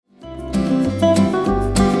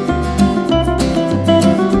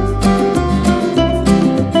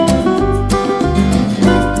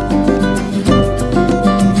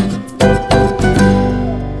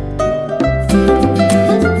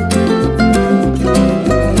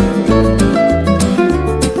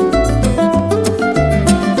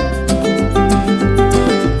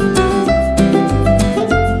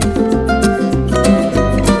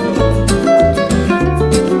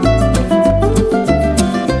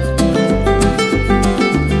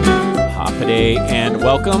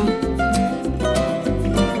welcome.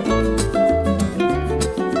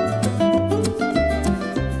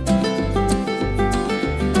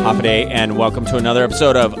 Hapaday, and welcome to another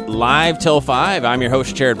episode of Live Till 5. I'm your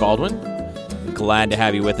host, Jared Baldwin. Glad to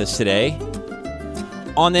have you with us today.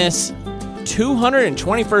 On this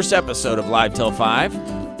 221st episode of Live Till 5,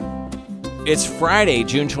 it's Friday,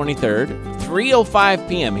 June 23rd, 3:05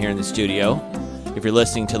 p.m. here in the studio. If you're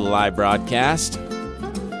listening to the live broadcast,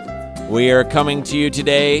 we are coming to you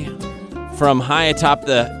today from high atop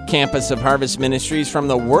the campus of Harvest Ministries from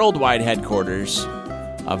the worldwide headquarters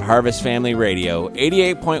of Harvest Family Radio,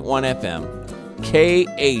 88.1 FM,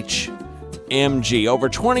 KHMG. Over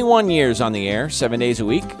 21 years on the air, 7 days a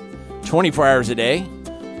week, 24 hours a day,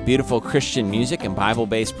 beautiful Christian music and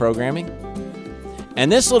Bible-based programming.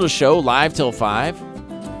 And this little show, Live Till 5,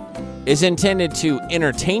 is intended to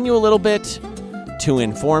entertain you a little bit, to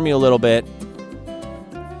inform you a little bit,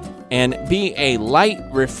 and be a light,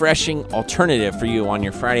 refreshing alternative for you on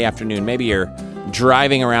your Friday afternoon. Maybe you're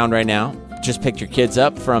driving around right now, just picked your kids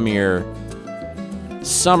up from your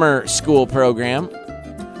summer school program,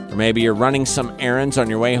 or maybe you're running some errands on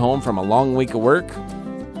your way home from a long week of work,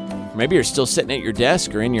 or maybe you're still sitting at your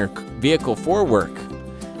desk or in your vehicle for work.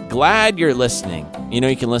 Glad you're listening. You know,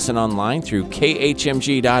 you can listen online through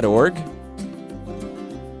khmg.org.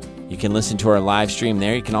 You can listen to our live stream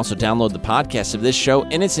there. You can also download the podcast of this show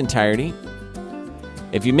in its entirety.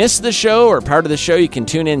 If you missed the show or part of the show, you can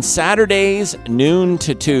tune in Saturdays, noon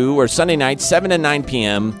to 2, or Sunday nights, 7 to 9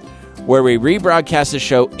 p.m., where we rebroadcast the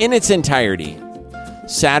show in its entirety.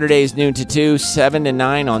 Saturdays, noon to 2, 7 to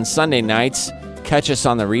 9 on Sunday nights. Catch us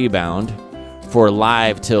on the rebound for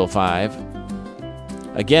Live Till 5.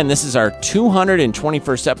 Again, this is our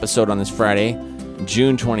 221st episode on this Friday,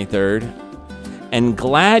 June 23rd. And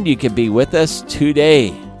glad you could be with us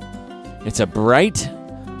today. It's a bright,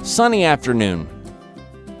 sunny afternoon,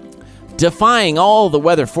 defying all the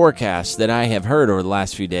weather forecasts that I have heard over the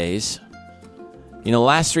last few days. You know, the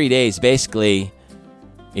last 3 days, basically,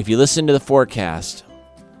 if you listen to the forecast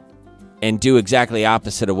and do exactly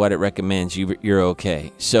opposite of what it recommends, you're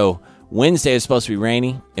okay. So Wednesday is supposed to be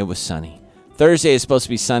rainy. It was sunny. Thursday is supposed to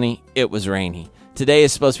be sunny. It was rainy. Today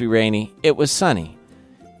is supposed to be rainy. It was sunny.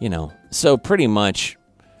 You know, so pretty much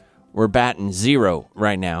we're batting zero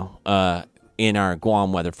right now in our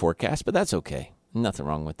Guam weather forecast, but that's okay. Nothing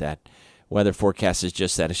wrong with that. Weather forecast is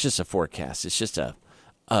just that. It's just a forecast. It's just an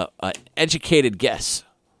educated guess.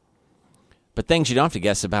 But things you don't have to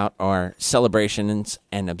guess about are celebrations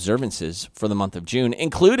and observances for the month of June,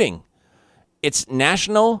 including it's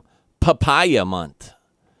National Papaya Month,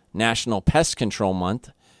 National Pest Control Month,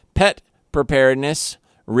 Pet Preparedness,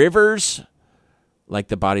 Rivers, like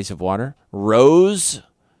the bodies of water, Rose,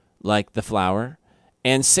 like the flower,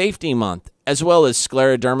 and Safety Month, as well as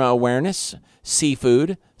Scleroderma Awareness,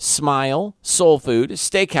 Seafood, Smile, Soul Food,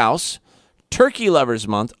 Steakhouse, Turkey Lovers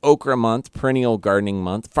Month, Okra Month, Perennial Gardening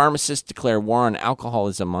Month, Pharmacists Declare War on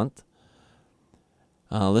Alcoholism Month.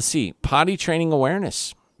 Let's see, Potty Training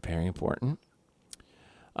Awareness, very important.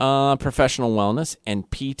 Professional Wellness, and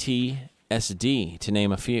PTSD, to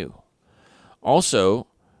name a few. Also,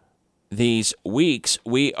 these weeks,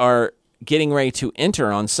 we are getting ready to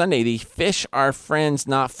enter on Sunday the Fish Are Friends,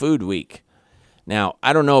 Not Food Week. Now,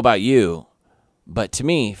 I don't know about you, but to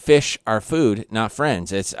me, fish are food, not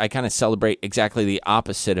friends. I kind of celebrate exactly the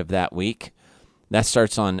opposite of that week. That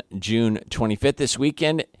starts on June 25th. This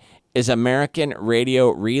weekend is American Radio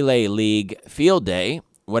Relay League Field Day,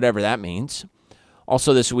 whatever that means.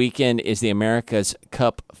 Also, this weekend is the America's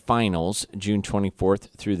Cup Finals, June 24th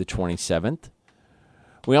through the 27th.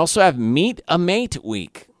 We also have Meet a Mate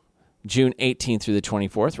Week, June 18th through the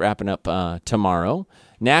 24th, wrapping up tomorrow.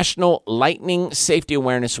 National Lightning Safety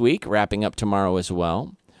Awareness Week, wrapping up tomorrow as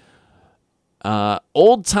well.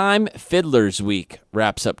 Old Time Fiddlers Week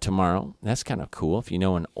wraps up tomorrow. That's kind of cool if you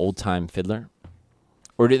know an old time fiddler.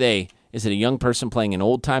 Or is it a young person playing an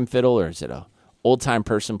old time fiddle, or is it a old time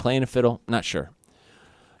person playing a fiddle? Not sure.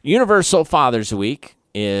 Universal Father's Week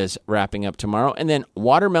is wrapping up tomorrow. And then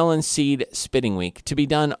Watermelon Seed Spitting Week, to be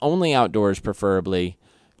done only outdoors, preferably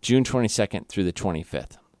June 22nd through the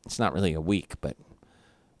 25th. It's not really a week, but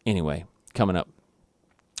anyway, coming up.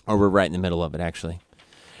 Or we're right in the middle of it, actually.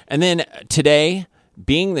 And then today,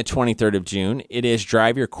 being the 23rd of June, it is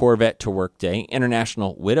Drive Your Corvette to Work Day,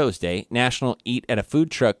 International Widows Day, National Eat at a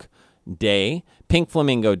Food Truck Day, Pink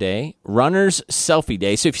Flamingo Day, Runners Selfie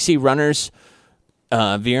Day. So if you see runners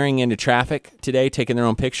veering into traffic today, taking their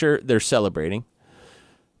own picture, they're celebrating.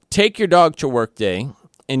 Take Your Dog to Work Day,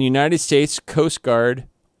 and United States Coast Guard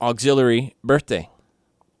Auxiliary Birthday.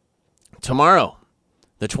 Tomorrow,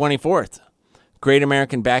 the 24th, Great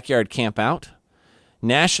American Backyard Camp Out,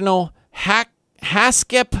 National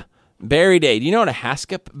Haskip Berry Day. Do you know what a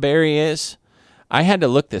Haskip berry is? I had to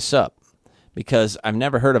look this up because I've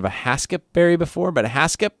never heard of a Haskip berry before, but a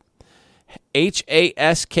Haskip,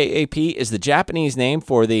 Haskap, is the Japanese name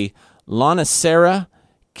for the Lonicera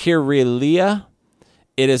caerulea.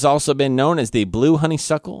 It has also been known as the blue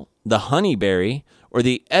honeysuckle, the honeyberry, or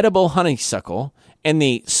the edible honeysuckle, and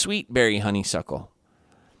the sweetberry honeysuckle.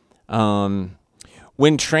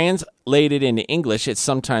 When translated into English, it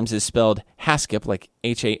sometimes is spelled Haskip, like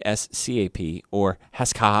Haskap, or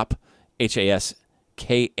Haskap,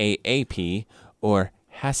 Haskaap, or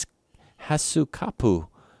Hasukapu,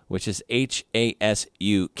 which is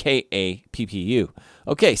Hasukkappu.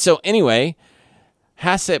 Okay, so anyway,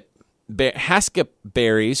 Haskip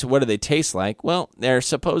berries, what do they taste like? Well, they're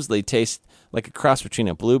supposedly taste like a cross between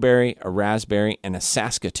a blueberry, a raspberry, and a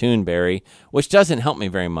Saskatoon berry, which doesn't help me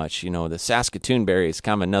very much. You know, the Saskatoon berry is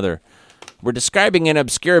kind of another... We're describing an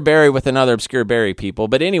obscure berry with another obscure berry, people.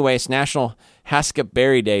 But anyway, it's National Haskip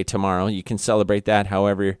Berry Day tomorrow. You can celebrate that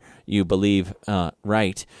however you believe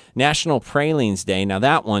right. National Pralines Day. Now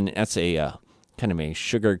that one, that's a kind of a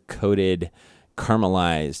sugar-coated,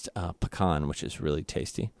 caramelized pecan, which is really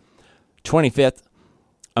tasty. 25th,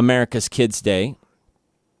 America's Kids Day.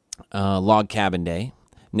 Log Cabin Day,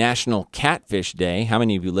 National Catfish Day. How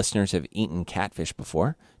many of you listeners have eaten catfish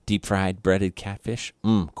before? Deep fried, breaded catfish.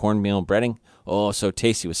 Cornmeal breading. Oh, so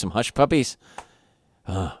tasty with some hush puppies.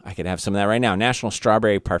 I could have some of that right now. National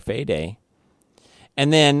Strawberry Parfait Day.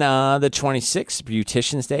 And then the 26th,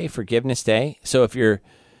 Beautician's Day, Forgiveness Day. So if your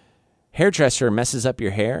hairdresser messes up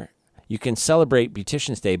your hair, you can celebrate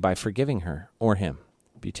Beautician's Day by forgiving her or him.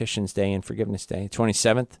 Beautician's Day and Forgiveness Day.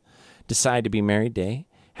 27th, Decide to Be Married Day.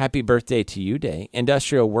 Happy Birthday to You Day,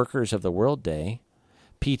 Industrial Workers of the World Day,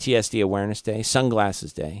 PTSD Awareness Day,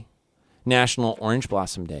 Sunglasses Day, National Orange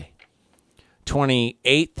Blossom Day.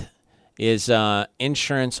 28th is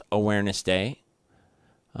Insurance Awareness Day.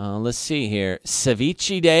 Let's see here.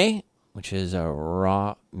 Ceviche Day, which is a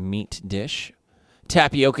raw meat dish.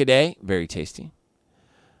 Tapioca Day, very tasty.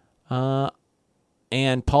 And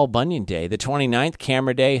Paul Bunyan Day. The 29th,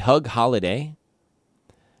 Camera Day, Hug Holiday.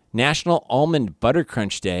 National Almond Butter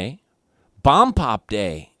Crunch Day, Bomb Pop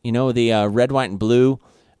Day. You know, the red, white, and blue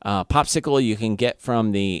popsicle you can get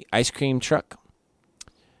from the ice cream truck.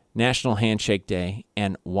 National Handshake Day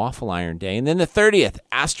and Waffle Iron Day. And then the 30th,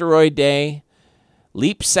 Asteroid Day,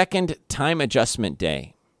 Leap Second Time Adjustment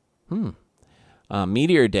Day.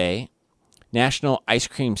 Meteor Day, National Ice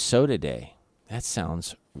Cream Soda Day. That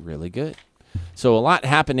sounds really good. So a lot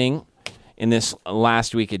happening in this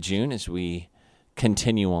last week of June as we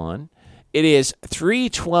continue on. It is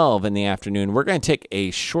 3:12 in the afternoon. We're going to take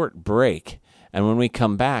a short break. And when we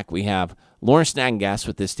come back, we have Lawrence Nagengast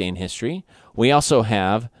with This Day in History. We also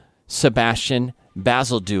have Sebastian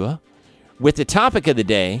Bazaldua with the topic of the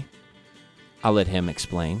day. I'll let him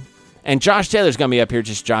explain. And Josh Taylor's going to be up here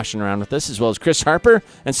just joshing around with us, as well as Chris Harper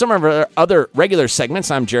and some of our other regular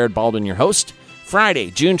segments. I'm Jared Baldwin, your host.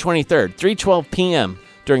 Friday, June 23rd, 3:12 p.m.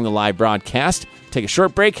 during the live broadcast. Take a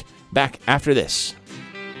short break. Back after this.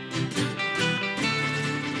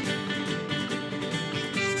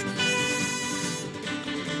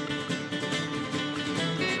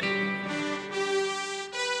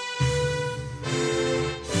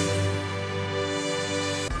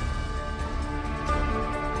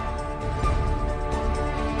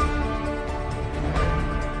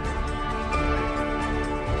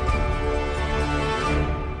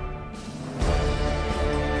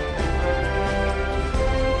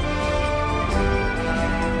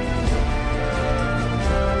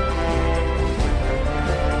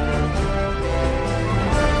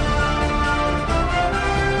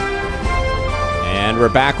 We're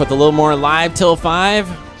back with a little more live till 5.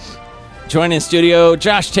 Joining in studio,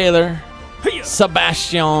 Josh Taylor,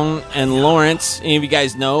 Sebastian, and Lawrence. Any of you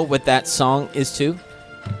guys know what that song is to?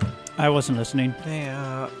 I wasn't listening.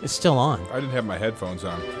 Yeah, It's still on. I didn't have my headphones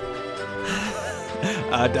on.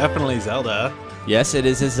 Definitely Zelda. Yes, it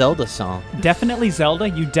is a Zelda song. Definitely Zelda?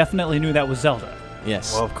 You definitely knew that was Zelda.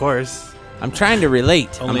 Yes. Well, of course. I'm trying to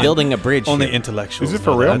relate. I'm building a bridge. Only here. intellectuals. Is it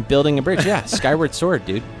for know real? I'm building a bridge. Yeah, Skyward Sword,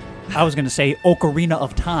 dude. I was going to say Ocarina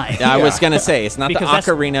of Time. I was going to say, it's not the Because that's-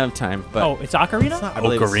 Ocarina of Time, but Oh, it's Ocarina? that. I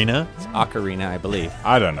believe Ocarina? it's Ocarina, I believe.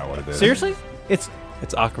 I don't know what it is. Seriously? It's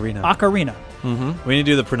It's Ocarina. Ocarina. We need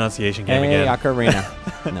to do the pronunciation game Hey, again.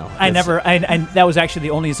 Ocarina. No. I that was actually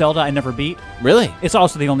the only Zelda I never beat. Really? It's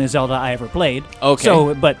also the only Zelda I ever played. Okay.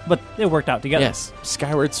 So, but it worked out together. Yes.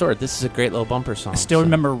 Skyward Sword. This is a great little bumper song. I still so-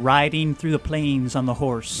 remember riding through the plains on the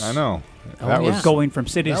horse. I know. Oh, That yeah. was Going from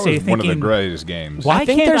city to that city was one of the thinking, greatest games. Why I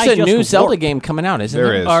think can't there's I a just new Zelda warp? game coming out, isn't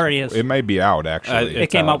There there? is. Already is. It may be out actually.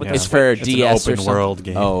 It came out with the It's for It's DS an or open something? world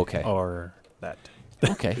game. Oh, okay. Or that.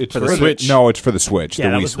 Okay. It's for the Switch. No, it's for the Switch. Yeah,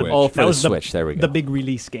 the that Wii was the- Switch. Oh, for That the was Switch. There we go. The big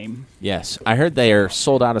release game. Yes. I heard they are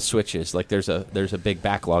sold out of Switches. Like there's a big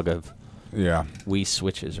backlog of Yeah. Wii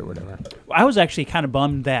Switches or whatever. I was actually kind of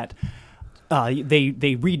bummed that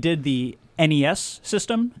they redid the NES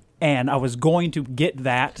system, and I was going to get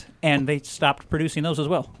that, and they stopped producing those as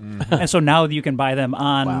well. And so now you can buy them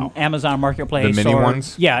on Wow. Amazon Marketplace. The mini or,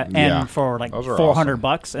 ones? Yeah, and Yeah. for like Those are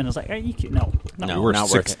 $400, and it's like, you can, no. No, were not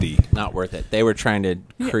 60. worth it. Not worth it. They were trying to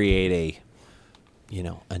create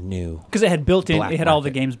a new. Because it had built in, Black it had all the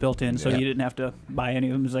market. games built in, so Yeah. you didn't have to buy any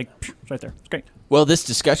of them. It was like, phew, it's right there. It's great. Well, this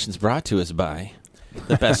discussion's brought to us by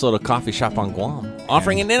the best little coffee shop on Guam,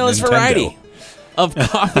 offering an endless Nintendo. variety of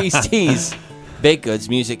coffees, teas, baked goods,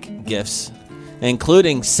 music, gifts,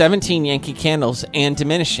 including 17 Yankee candles and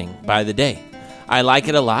diminishing by the day. I like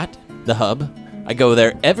it a lot, the hub. I go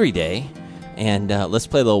there every day, and let's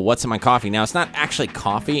play a little What's in My Coffee. Now, it's not actually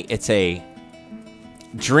coffee. It's a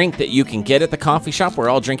drink that you can get at the coffee shop. We're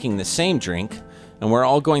all drinking the same drink, and we're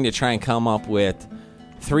all going to try and come up with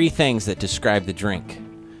 3 things that describe the drink.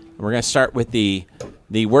 And we're going to start with the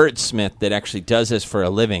wordsmith that actually does this for a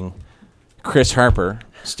living, Chris Harper,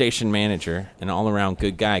 station manager, and all-around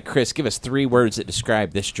good guy. Chris, give us 3 words that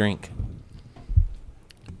describe this drink.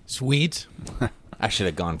 Sweet, I should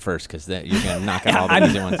have gone first because you're going to knock out all the I'm,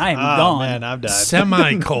 easy ones. I am Oh, gone. man, I'm done.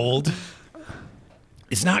 semi-cold.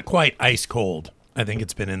 It's not quite ice cold. I think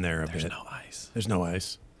it's been in there a bit. There's no ice. There's no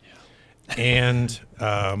ice. And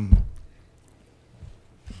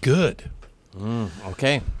good.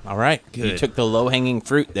 Okay, all right. You Good. took the low-hanging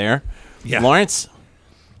fruit there. Yeah. Lawrence?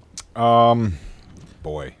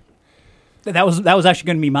 Boy. That was actually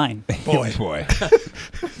going to be mine. Boy. Boy.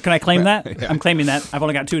 Can I claim that? I'm claiming that. I've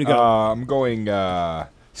only got 2 to go. I'm going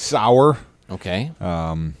sour. Okay.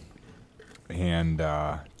 And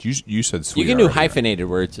you said sweet. You can do already. hyphenated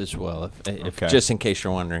words as well, if Okay. just in case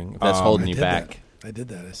you're wondering if that's holding you back. I did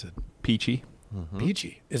that. I said Peachy.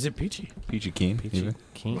 peachy. Is it peachy? Peachy keen. even.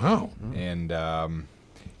 Keen. Wow.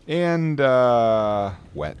 And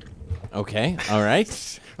wet. Okay. All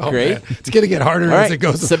right. Oh, Great. man. It's going to get harder All right, as it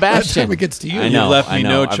goes. Sebastian. By the time it gets to you. I know. left me I know.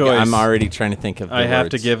 no I've- choice. I'm already trying to think of. The I have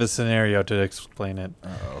to words. give a scenario to explain it.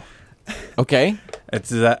 Okay.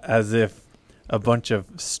 It's as if a bunch of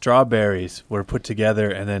strawberries were put together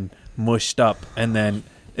and then mushed up, and then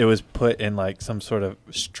it was put in like some sort of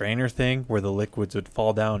strainer thing where the liquids would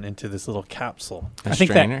fall down into this little capsule. I think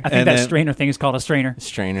strainer? that And then- strainer thing is called a strainer.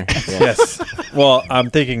 Strainer. Yes. Well, I'm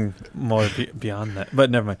thinking more beyond that, but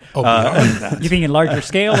never mind. Oh, beyond that. You thinking larger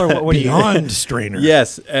scale or what? What do you? Beyond strainer.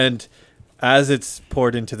 Yes, and as it's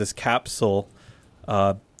poured into this capsule,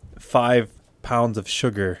 5 pounds of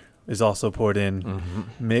sugar is also poured in,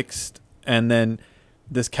 mixed, and then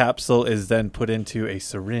this capsule is then put into a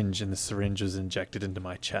syringe, and the syringe is injected into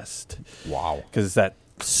my chest Wow. because it's that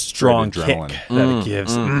strong kick adrenaline. that it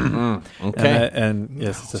gives. Okay. And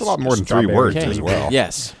yes, It's a lot more than 3 words Okay. as well.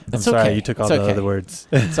 Yes. I'm That's sorry, okay. you took It's all the okay. other words.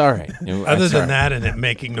 It's all right. Other than that and it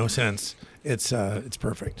making no sense, it's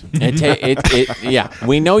perfect. Yeah,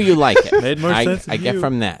 we know you like it. Made more sense I than get you.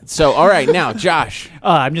 from that. So, all right, now, Josh.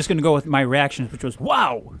 I'm just going to go with my reactions, which was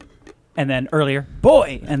wow, and then earlier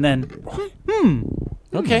boy, and then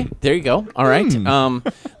Okay, there you go. All right.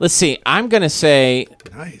 Let's see. I'm going to say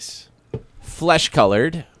Nice.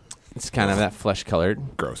 flesh-colored. It's kind of that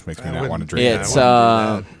flesh-colored. Gross. Makes me I not want to wouldn't- drink Yeah, I It's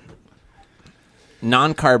wouldn't do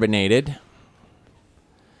non-carbonated,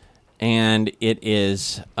 and it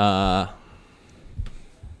is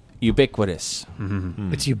ubiquitous.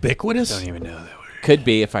 It's ubiquitous. Don't even know that word. Could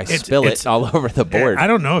be if I spill it's- it all over the board. I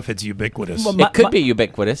don't know if it's ubiquitous. Well, It could be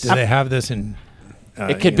ubiquitous. Do they have this in?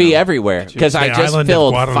 It could be everywhere because I the just island of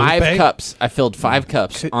filled Guadalupe? 5 cups. I filled 5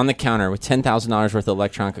 cups on the counter with $10,000 worth of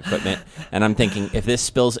electronic equipment, and I'm thinking if this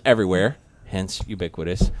spills everywhere, hence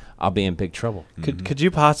ubiquitous, I'll be in big trouble. Could you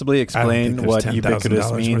possibly think explain there's what $10,000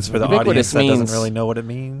 ubiquitous means worth for the of- Ubiquitous audience that doesn't means really know what it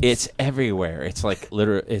means? It's everywhere. It's like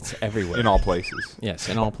literally, it's everywhere. in all places. Yes,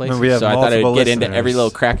 in all places. we have So I thought I'd multiple get into every listeners.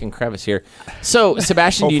 little crack and crevice here. So,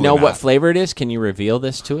 Sebastian, do you know Hopefully what not. flavor it is? Can you reveal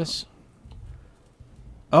this to us?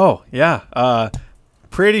 Oh, yeah.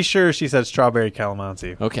 Pretty sure she said strawberry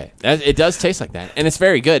calamansi. Okay. It does taste like that, and it's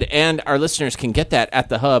very good. And our listeners can get that at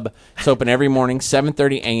the Hub. It's open every morning,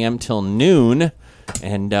 7:30 a.m. till noon.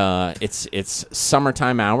 And it's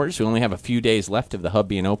summertime hours. We only have a few days left of the hub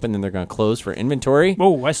being open, and they're going to close for inventory.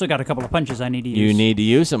 Whoa, I still got a couple of punches I need to use. You need to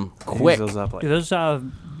use them quick. Use those up like Do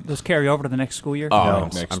those carry over to the next school year? Oh, No, I'm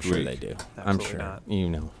next sure week. they do. Absolutely I'm sure. not.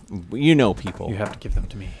 You know people. You have to give them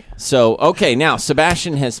to me. So, okay, now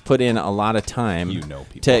Sebastian has put in a lot of time You know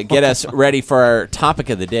people. to get us ready for our topic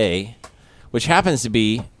of the day, which happens to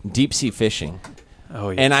be deep sea fishing. Oh,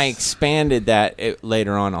 yes. And I expanded that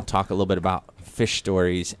later on. I'll talk a little bit about fish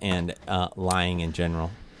stories and lying in general.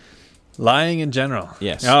 Lying in general.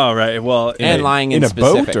 Yes. Oh, right. Well, And lying in a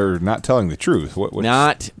specific. boat or not telling the truth? What's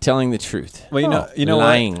Not telling the truth. well, you know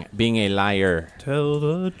lying, being a liar. Tell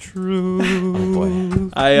the truth. Oh, boy.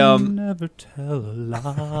 what? I Never tell a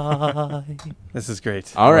lie. This is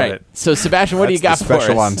great. All I love right. it. So, Sebastian, what do you got That's the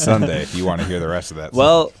special for on us? Sunday if you want to hear the rest of that.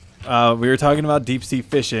 Well, we were talking about deep sea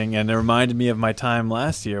fishing, and it reminded me of my time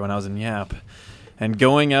last year when I was in Yap, and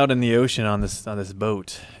going out in the ocean on this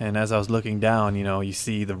boat. And as I was looking down, you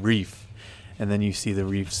see the reef, and then you see the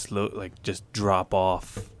reef just drop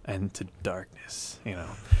off into darkness.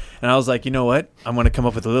 And I was like, you know what? I'm going to come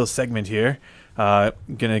up with a little segment here.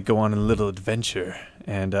 Gonna go on a little adventure,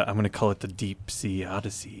 and I'm going to call it the Deep Sea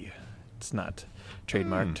Odyssey. It's not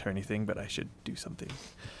trademarked or anything, but I should do something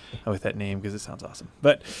with that name because it sounds awesome.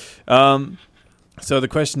 But so the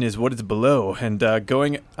question is, what is below? And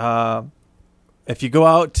if you go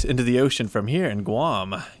out into the ocean from here in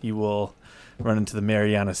Guam, you will run into the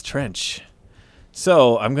Marianas Trench.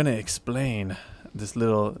 So I'm going to explain this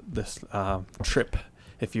trip.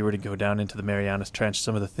 If you were to go down into the Marianas Trench,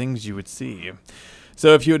 some of the things you would see.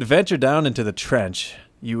 So if you would venture down into the trench,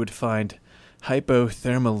 you would find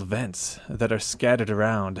hypothermal vents that are scattered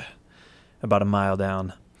around about a mile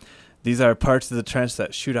down. These are parts of the trench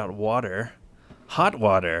that shoot out water, hot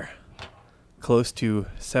water, close to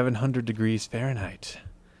 700 degrees Fahrenheit.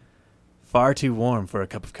 Far too warm for a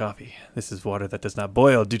cup of coffee. This is water that does not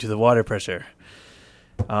boil due to the water pressure.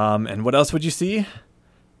 And what else would you see?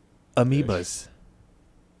 Amoebas.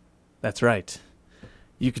 That's right.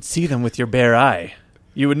 You could see them with your bare eye.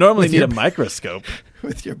 You would normally need a microscope.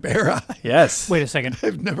 With your bare eye. Yes. Wait a second.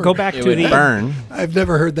 I've never Go back It to would the burn. I've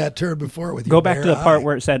never heard that term before. With Go your back bare to the part eye.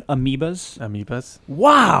 where it said amoebas. Amoebas.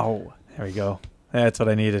 Wow. There we go. That's what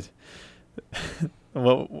I needed.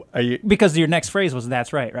 What are you? Because your next phrase was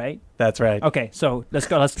 "that's right"? That's right. Okay, so let's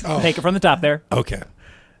go. Let's Oh. take it from the top there. Okay.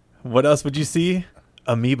 What else would you see?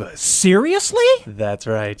 Amoebas. Seriously? That's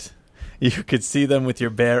right. You could see them with your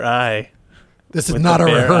bare eye. This is With not the a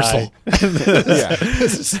bare rehearsal. yeah.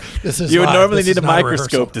 This is You would live. normally This need is a not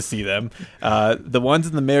microscope rehearsal. to see them. The ones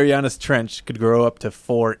in the Marianas Trench could grow up to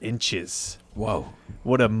 4 inches. Whoa.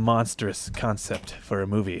 What a monstrous concept for a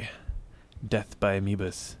movie. Death by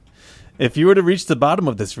amoebas. If you were to reach the bottom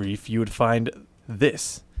of this reef, you would find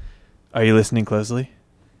this. Are you listening closely?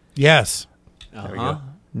 Yes. There we go.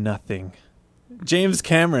 Nothing. James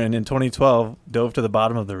Cameron in 2012 dove to the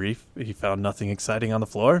bottom of the reef. He found nothing exciting on the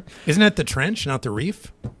floor. Isn't it the trench, not the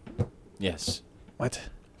reef? Yes. What?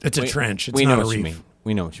 It's a trench. It's we not know a what reef. you mean.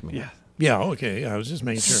 We know what you mean. Yeah. Yeah, okay. I was just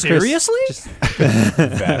making sure. Seriously?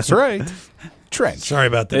 That's right. Trench. Sorry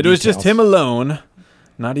about that. It was just him alone,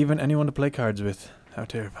 not even anyone to play cards with. How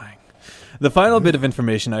terrifying. The final bit of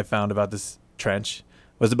information I found about this trench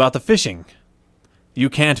was about the fishing. You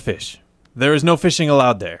can't fish. There is no fishing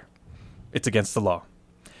allowed there. It's against the law.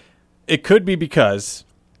 It could be because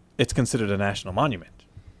it's considered a national monument.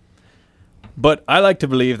 But I like to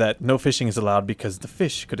believe that no fishing is allowed because the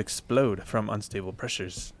fish could explode from unstable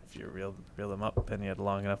pressures if you reel them up and you had a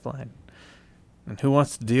long enough line. And who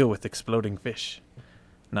wants to deal with exploding fish?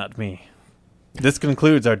 Not me. This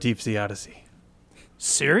concludes our Deep Sea Odyssey.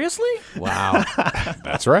 Seriously? Wow.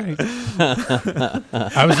 That's right.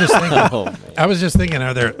 I was just thinking. Oh, man. I was just thinking.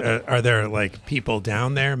 Are there like people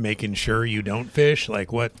down there making sure you don't fish?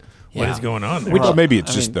 Like what Yeah. is going on there? Well, maybe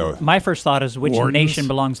it's just the. My first thought is which Wardens? nation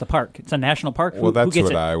belongs to the park? It's a national park. Well, Who that's gets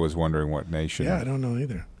what it? I was wondering. What nation? Yeah, I don't know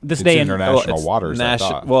either. This It's day in international it's waters. I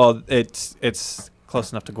thought. Well, it's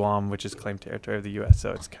close enough to Guam, which is claimed territory of the U.S.,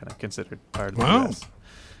 so it's kind of considered part of the Wow. U.S.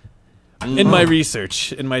 In my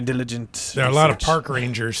research, in my diligent There are a lot of research. park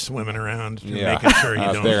rangers swimming around, Yeah, making sure you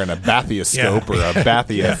out don't. there in a bathyoscope or a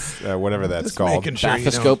bathia, whatever that's Just called. making sure you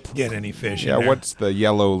Bathoscope. don't get any fish. Yeah, in there. what's the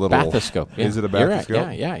yellow little? Bathoscope. Yeah. Is it a You're right.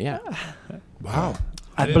 bathoscope? Yeah. Wow.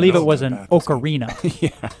 I didn't believe know it was was an a bathoscope.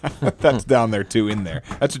 ocarina. That's down there too. In there,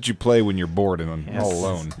 that's what you play when you're bored and Yes, all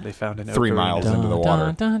alone. They found an 3 ocarina. miles into the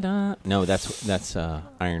water. No, that's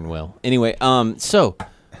Iron Will. Anyway, so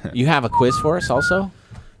you have a quiz for us also?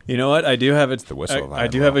 You know what? I do have it. the whistle of I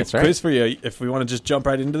Iron do Will. have a That's right. quiz for you. If we want to just jump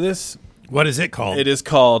right into this, What is it called? it is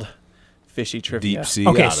called fishy trivia. Deep sea.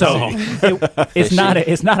 Okay, odyssey. so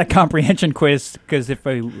it's not a comprehension quiz because if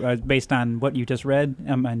I based on what you just read,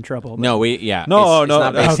 I'm in trouble. No, It's no,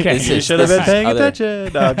 not no. okay. You should have been paying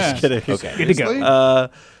attention. No, I'm just kidding. Okay. good to go.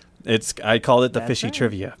 I called it the That's fishy right.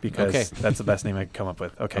 trivia because Okay. that's the best name I could come up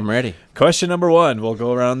with. Okay. I'm ready. Question number 1. We'll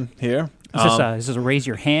go around here. Is this a raise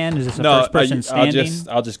your hand? Is this a first person standing?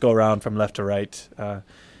 I'll just go around from left to right,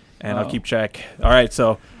 and I'll keep track. All right.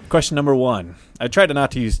 So, question number 1. I tried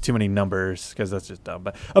not to use too many numbers because that's just dumb.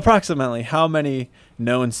 But approximately, how many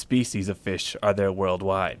known species of fish are there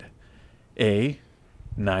worldwide? A,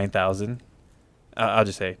 9,000. I'll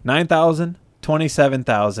just say 9,000,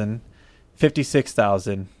 27,000,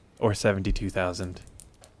 56,000, or 72,000.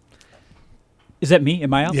 Is that me?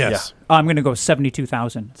 Am I out? Yes. I'm going to go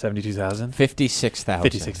 72,000. 72,000, 56,000.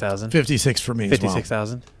 56,000, 56 for me as well.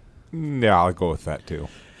 56,000. Yeah, I'll go with that too.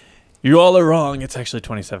 You all are wrong. It's actually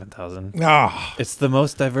 27,000. Ah, It's the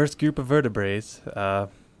most diverse group of vertebrates. And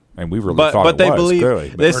we really But thought they it was, believe clearly.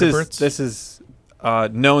 But Vertebrates? this is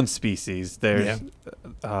known species. There's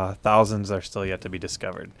thousands are still yet to be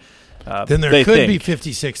discovered. then there they could be think.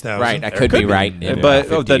 56,000. Right, I There could be right. Yeah. in but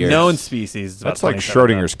 50 the years. known species. Is about that's like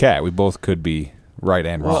 27,000. Schrodinger's cat. We both could be right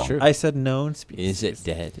and wrong. True. I said known species. Is it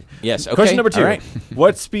dead? Yes. Okay. Question number 2. All right.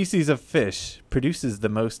 What species of fish produces the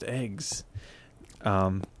most eggs?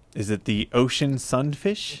 Is it the ocean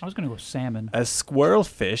sunfish, I was going to go salmon. a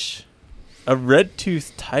squirrelfish, a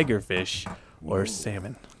red-toothed tigerfish, or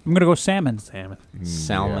salmon? I'm going to go salmon. Salmon.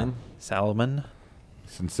 Salmon. Salmon.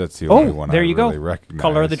 Since that's the Oh, only one there I you go. really recognize.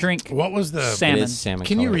 Color of the drink. What was the It Salmon. is salmon.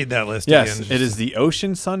 Can you color. read that list Yes, again? it is the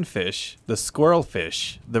ocean sunfish, the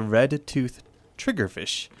squirrelfish, the red-toothed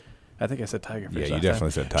triggerfish. I think I said tigerfish. Yeah, you last definitely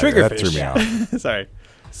time. said tiger. That threw me Triggerfish. off. Sorry.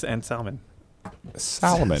 And salmon.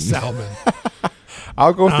 Salmon. Salmon.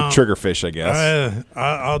 I'll go with the triggerfish, I guess.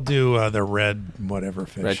 I'll do the red whatever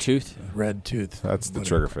fish. Red tooth. Red tooth. That's the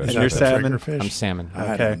Whatever. triggerfish. Is And that you're the salmon? triggerfish? I'm salmon.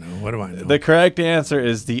 I Okay. don't know. What do I know? The correct answer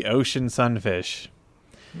is the ocean sunfish.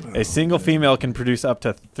 A single female can produce up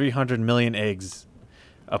to 300 million eggs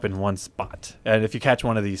up in one spot. And if you catch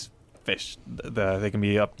one of these fish, they can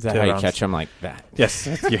be up Is that to how you around- catch them like that? Yes,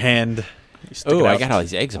 it's your hand. You stick Oh, it I out. got all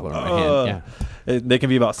these eggs all over my Oh. hand. Yeah. They can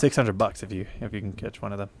be about $600 if you can catch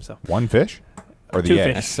one of them. So One fish? Or the Two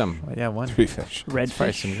egg? That's some yeah, one. 3 fish. Red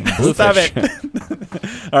probably fish. some blue Stop fish.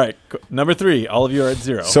 it. All right, number 3. All of you are at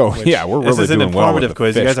 0. So, which- yeah, we're this really is an doing well with informative the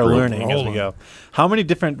quiz. You fish guys are group. learning as Hold we on. go. How many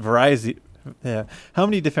different varieties? Yeah, how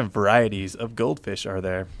many different varieties of goldfish are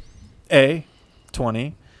there? A,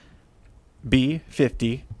 20. B,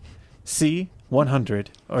 50. C, 100.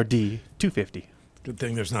 Or D, 250. Good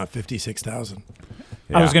thing there's not 56,000.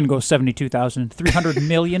 I was going to go 72,000. 300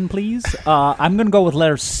 million, please. I'm going to go with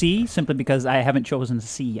letter C simply because I haven't chosen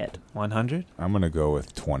C yet. 100, I'm going to go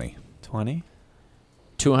with 20. 20,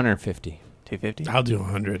 250. 250. I'll do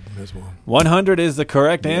 100 as well. 100 is the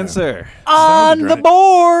correct answer. On Sounded the right.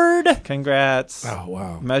 board. Congrats. Oh,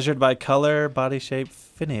 wow. Measured by color, body shape,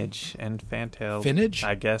 finnage, and fantail. Finnage?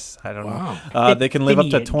 I guess. I don't Wow. know. They can live up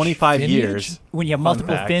to Finnage. 25 Finnage? years. When you have Fun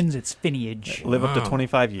multiple fact. fins, it's finnage. Live up to Wow.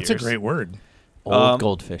 25 years. It's a great word. Old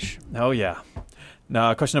goldfish. Oh, yeah.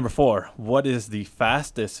 Now, question number 4. What is the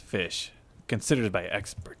fastest fish considered by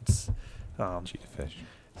experts? Cheetah fish.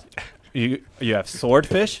 You have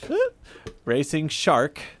swordfish, racing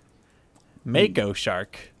shark, mako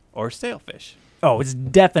shark, or sailfish. Oh, it's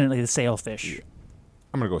definitely the sailfish.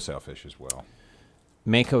 I'm going to go sailfish as well.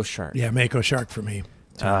 Mako shark. Yeah, Mako shark for me.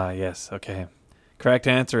 Yes. Okay. Correct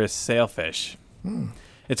answer is sailfish.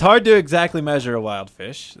 It's hard to exactly measure a wild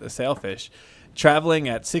fish, a sailfish, traveling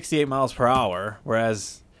at 68 miles per hour,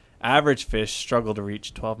 whereas average fish struggle to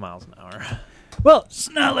reach 12 miles an hour. Well, it's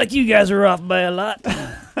not like you guys are off by a lot.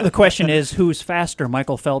 The question is, who's faster,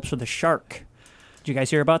 Michael Phelps or the shark? Did you guys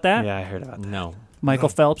hear about that? Yeah, I heard about that. No. Michael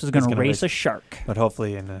Phelps is going He's to gonna race race- a shark. But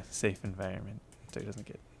hopefully in a safe environment, so he doesn't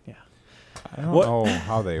get. Yeah. I don't What- know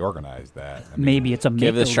how they organize that. I mean, Maybe it's a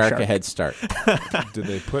Give the Mako shark a head start. do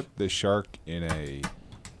they put the shark in a,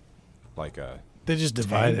 like a, They just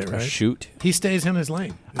divide it, Or right? shoot. He stays in his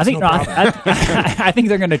lane. I think It's no problem. I think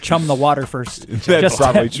they're going to chum the water first. That's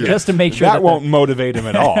probably true. Just to make sure that won't motivate him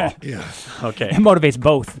at all. Yeah. Okay. it motivates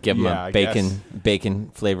both. Give him Yeah, a I bacon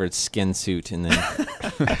flavored skin suit, and then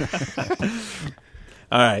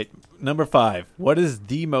All right. Number 5. What is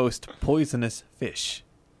the most poisonous fish?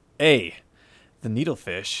 A, the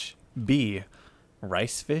needlefish. B,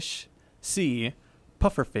 rice fish. C,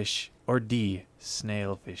 pufferfish. Or D,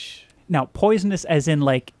 snailfish. Now, poisonous as in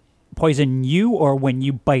like poison you or when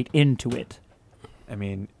you bite into it? I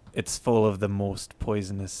mean, it's full of the most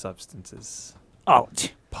poisonous substances. Oh,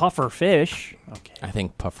 puffer fish. Okay. I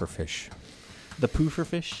think pufferfish. The poofer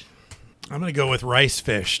fish? I'm going to go with rice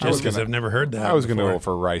fish just because I've never heard that. I was going to before. go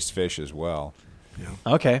for rice fish as well.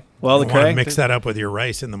 Okay. Well, the You want to correct mix that up with your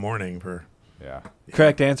rice in the morning for. Yeah.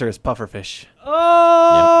 correct answer is pufferfish.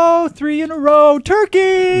 Oh, 3 in a row.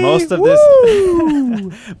 Turkey. Most of Woo!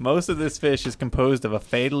 this most of this fish is composed of a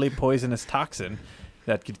fatally poisonous toxin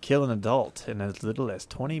that could kill an adult in as little as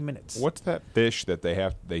 20 minutes. What's that fish that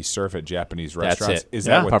they serve at Japanese That's restaurants? it. Is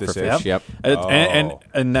Yeah. that what this Pufferfish, is? yep.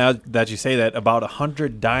 And now that you say that, about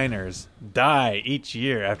 100 diners die each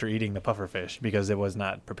year after eating the pufferfish because it was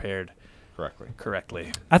not prepared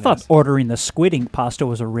correctly. I thought Yes. ordering the squid ink pasta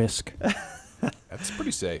was a risk. That's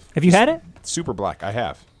pretty safe. Have you had it? Super black. I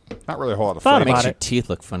have. Not really a whole lot of Thought flavor. about Makes your it. teeth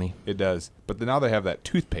look funny. It does. But now they have that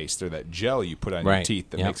toothpaste or that gel you put on your Right. teeth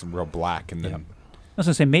that Yep. makes them real black. And then, I was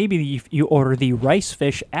going to say, maybe if you order the rice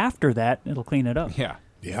fish after that, it'll clean it up. yeah.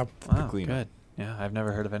 Yeah. Wow, clean good. Yeah, I've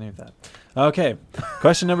never heard of any of that. Okay,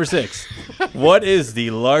 question number 6. What is the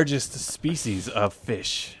largest species of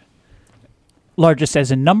fish? Largest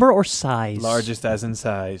as in number or size? Largest as in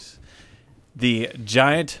size. The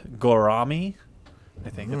giant gourami, I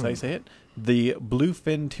think that's how you say it, the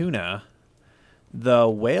bluefin tuna, the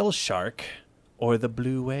whale shark, or the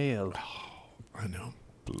blue whale. I know.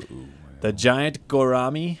 The giant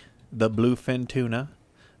gourami, the bluefin tuna,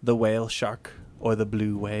 the whale shark, or the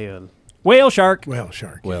blue whale. Whale shark. Whale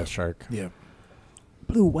shark. Whale shark. Yeah.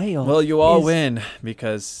 Blue whale. Well, you all is- win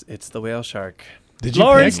because it's the whale shark. Did you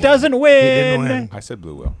Lawrence pick? doesn't He win. didn't win. I said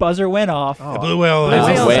blue whale. Buzzer went off. The blue whale Blue is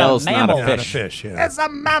whale's a whale's not a mammal. not a fish. fish. Yeah. It's a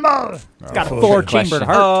mammal. It's got a Oh, four-chambered question.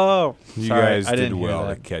 heart. Oh, You sorry, guys I did didn't hear well to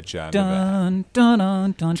that. catch on to Dun, dun,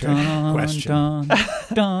 dun, dun, Trick dun, question. dun,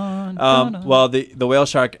 dun, dun. Well, the whale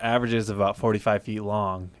shark averages about 45 feet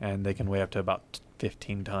long, and they can weigh up to about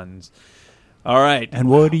 15 tons. All right. And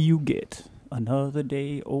what do you get? Another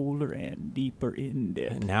day older and deeper in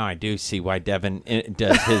debt. Now I do see why Devin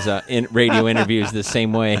does his radio interviews the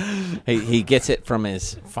same way. He gets it from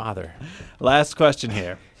his father. Last question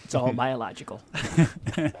here. It's all biological.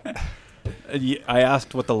 I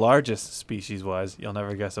asked what the largest species was. You'll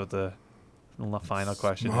never guess what the final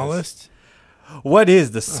question Smallest? is. What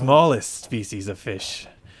is the smallest species of fish?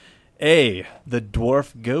 A, the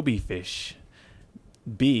dwarf goby fish.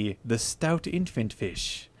 B, the stout infant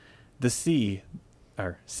fish. The C,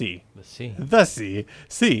 Let's see. the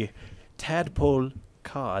C, tadpole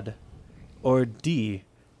cod. Or D,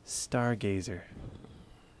 stargazer.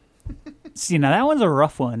 See, now that one's a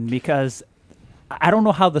rough one because I don't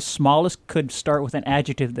know how the smallest could start with an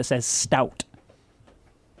adjective that says stout.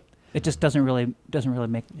 It just doesn't really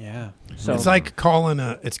make Yeah. so. It's like calling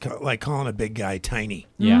a big guy tiny.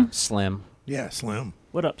 Yeah, slim. Yeah, slim.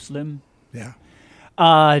 What up, Slim? Yeah.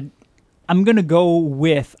 I'm gonna go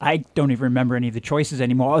with. I don't even remember any of the choices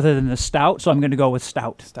anymore, other than the stout. So I'm gonna go with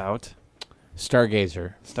stout. Stout.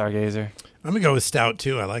 Stargazer. Stargazer. I'm gonna go with stout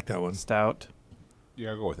too. I like that one. Stout.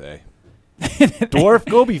 Yeah, I'll go with A. Dwarf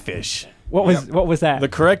goby fish. What was that? The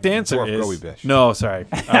correct answer Dwarf is goby fish. no. Sorry,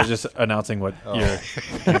 I was just announcing what your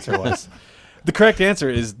answer was. The correct answer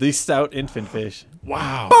is the stout infant fish.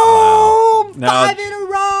 Wow. Now, 5 in a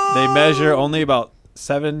row. They measure only about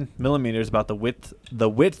 7 millimeters, about the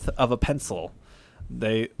width of a pencil.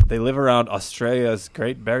 They live around Australia's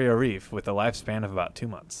Great Barrier Reef with a lifespan of about 2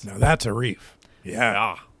 months. Now that's a reef.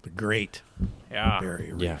 Yeah. The Great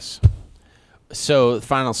Barrier Reef. Yes. So,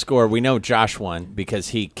 final score. We know Josh won because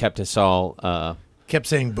he kept us all. Kept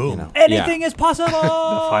saying boom. Anything is possible.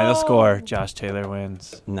 The final score: Josh Taylor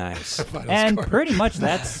wins. Nice. And pretty much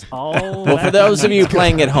that's all. Well, for those of you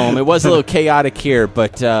playing at home, it was a little chaotic here,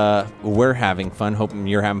 but we're having fun. Hoping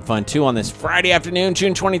you're having fun too on this Friday afternoon,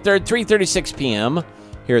 June 23rd, 3:36 p.m.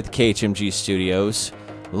 here at the KHMG studios.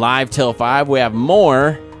 Live till 5. We have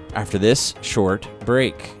more after this short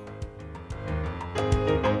break.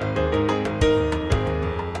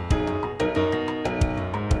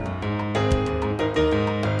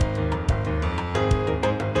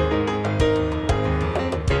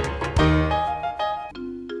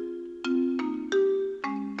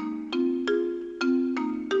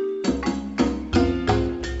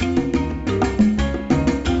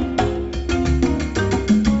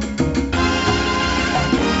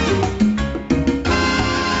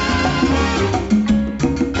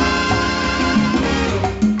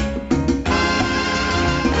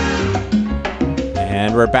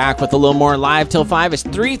 And we're back with a little more live till 5. It's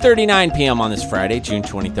 3:39 p.m. on this Friday, June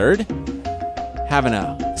 23rd. Having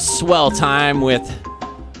a swell time with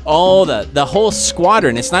all the whole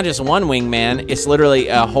squadron. It's not just one wingman. It's literally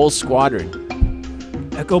a whole squadron.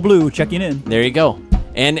 Echo Blue checking in. There you go.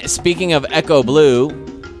 And speaking of Echo Blue,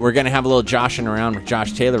 we're going to have a little joshing around with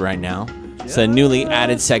Josh Taylor right now. It's a newly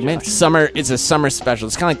added segment. It's a summer special.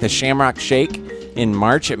 It's kind of like the Shamrock Shake in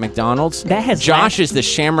March at McDonald's. Josh is the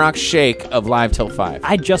Shamrock Shake of Live Till 5.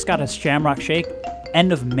 I just got a Shamrock Shake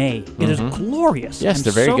end of May. It is glorious. Yes, I'm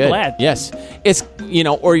they're very so good. Glad. Yes. It's,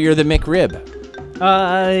 or you're the McRib.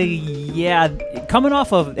 Yeah. Coming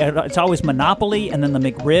off of, it's always Monopoly and then the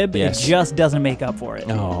McRib. Yes. It just doesn't make up for it.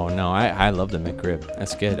 Oh, no. I love the McRib.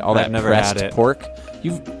 That's good. All I've that never pressed had it. pork.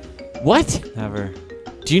 What? Never.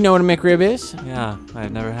 Do you know what a McRib is? Yeah,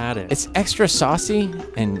 I've never had it. It's extra saucy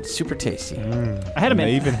and super tasty. I had them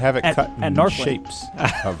They even have it cut at in Northland. shapes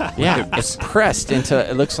of Yeah, ribs. it's pressed into.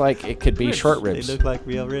 It looks like it could be short ribs. They look like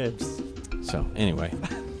real ribs. So anyway, I'm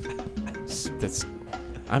They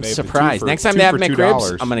have the surprised. two for- Next time two they have for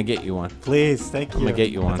McRibs, $2. I'm gonna get you one Please, thank you. gonna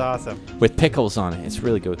get you one. That's awesome. with pickles on it. It's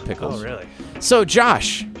really good with pickles. Oh, really? So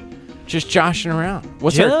Josh, just joshing around.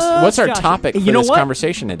 What's Just our joshing. topic for You know this what?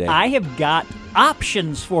 conversation today? I have got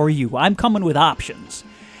options for you. I'm coming with options.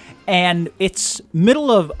 And it's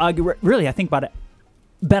middle of, really, I think about it,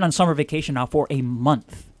 been on summer vacation now for a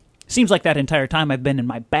month. Seems like that entire time I've been in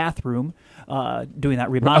my bathroom doing that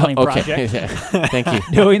remodeling project. Yeah. Thank you.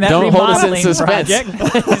 Doing that Don't hold us in remodeling suspense.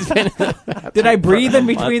 project. Did I breathe in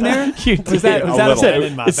between there? Was that A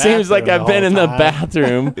little. a, It seems like I've been in the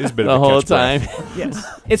bathroom It's been the a whole catch breath. time. yes.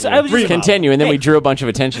 It's, I was just, Continue, and then Hey, we drew a bunch of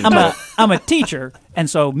attention. to it. I'm a teacher, and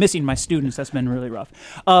so missing my students, that's been really rough.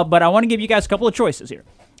 But I want to give you guys a couple of choices here.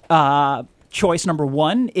 Choice number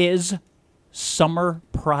one is summer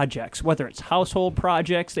projects, whether it's household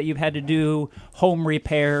projects that you've had to do, home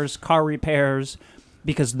repairs, car repairs,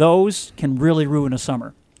 because those can really ruin a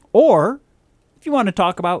summer. Or if you want to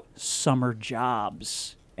talk about summer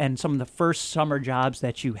jobs and some of the first summer jobs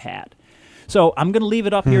that you had. So I'm going to leave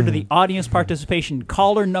it up here to the audience participation.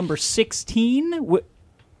 Caller number 16.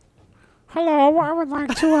 Hello, I would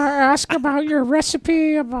like to ask about your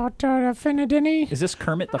recipe about finadini. Is this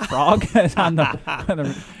Kermit the Frog? on the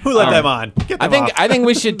Who let them on? Get them off. I think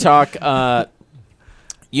we should talk.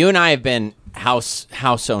 You and I have been house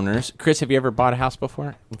owners. Chris, have you ever bought a house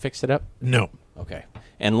before and fixed it up? No. Okay.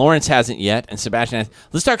 And Lawrence hasn't yet, and Sebastian has.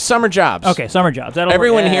 Let's talk summer jobs. Okay, summer jobs. That'll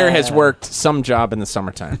Everyone work. here has worked some job in the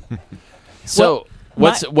summertime. So,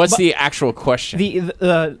 Well, what's but the actual question?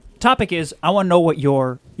 The topic is I want to know what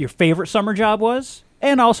your favorite summer job was,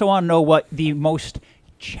 and I also want to know what the most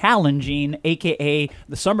challenging, aka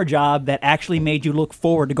the summer job that actually made you look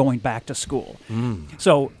forward to going back to school.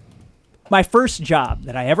 So my first job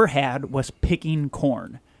that I ever had was picking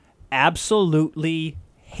corn. Absolutely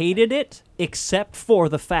hated it, except for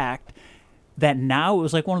the fact that now it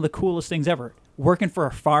was like one of the coolest things ever. Working for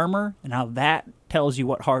a farmer, and now that tells you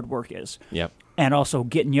what hard work is. Yep. And also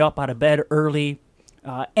getting you up out of bed early.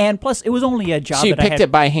 And plus, it was only a job So you that I picked had.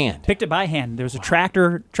 it by hand. Picked it by hand. There was a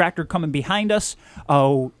tractor coming behind us.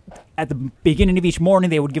 Oh, at the beginning of each morning,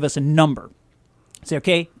 they would give us a number. Say,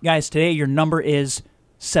 okay, guys, today your number is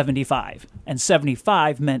 75. And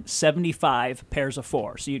 75 meant 75 pairs of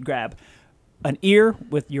 4. So you'd grab an ear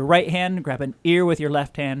with your right hand, grab an ear with your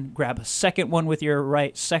left hand, grab a second one with your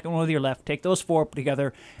right, second one with your left, take those 4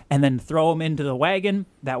 together, and then throw them into the wagon.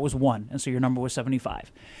 That was 1. And so your number was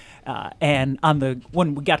 75. And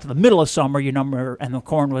when we got to the middle of summer, your number and the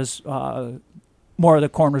corn was more of the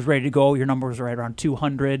corn was ready to go. Your number was right around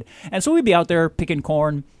 200, and so we'd be out there picking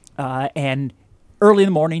corn. And early in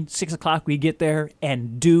the morning, 6 o'clock, we'd get there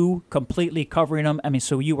and dew completely covering them. I mean,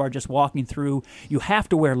 so you are just walking through. You have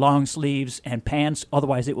to wear long sleeves and pants,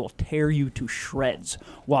 otherwise it will tear you to shreds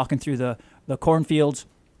walking through the cornfields.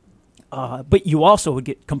 But you also would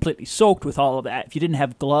get completely soaked with all of that. If you didn't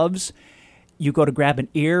have gloves, you go to grab an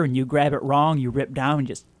ear and you grab it wrong, you rip down and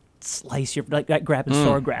just slice your, like grabbing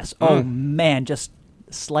swordgrass. Oh man, just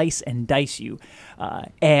slice and dice you.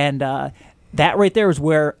 And that right there is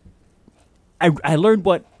where I learned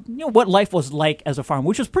what life was like as a farmer,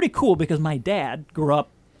 which was pretty cool because my dad grew up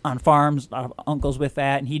on farms, a lot of uncles with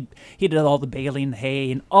that, and he did all the baling, the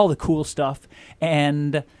hay, and all the cool stuff.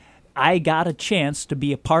 And I got a chance to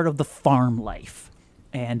be a part of the farm life.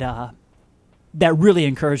 And that really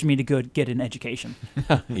encouraged me to go get an education.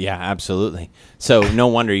 Yeah, absolutely. So no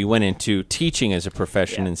wonder you went into teaching as a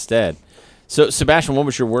profession instead. So Sebastian, what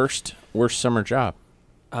was your worst summer job?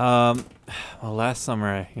 Well, last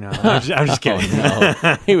summer, I'm just kidding.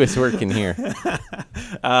 No, he was working here.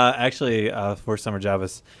 Actually, first summer job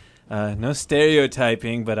was no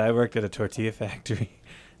stereotyping, but I worked at a tortilla factory,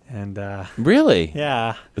 and Really?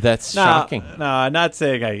 yeah, That's shocking. No, I'm not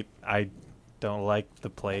saying I don't like the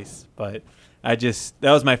place, but that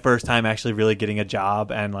was my first time actually really getting a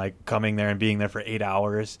job and like coming there and being there for 8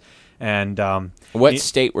 hours. And What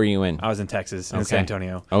state were you in? I was in Texas, in Okay. San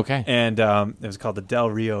Antonio. Okay. And it was called the Del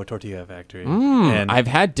Rio Tortilla Factory. And I've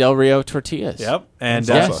had Del Rio tortillas. Yep. And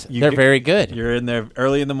Yes, they're very good. You're in there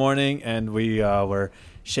early in the morning, and we were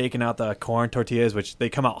shaking out the corn tortillas, which they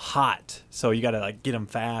come out hot. So you got to like get them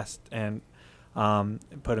fast and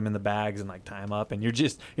put them in the bags and like tie them up. And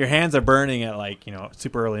your hands are burning at like,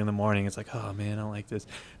 super early in the morning. It's like, oh man, I don't like this.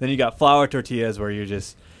 Then you got flour tortillas where you're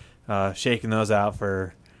just shaking those out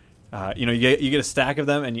for, you get a stack of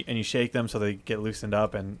them and you shake them so they get loosened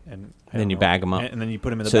up and then you bag them up. and then you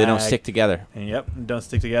put them in the so bag. they don't stick together. And don't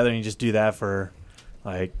stick together, and you just do that for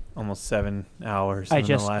like almost 7 hours. I and then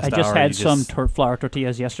just the last I just hour had you some flour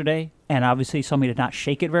tortillas yesterday, and obviously somebody did not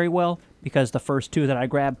shake it very well because the first two that I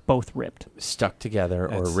grabbed both ripped. Stuck together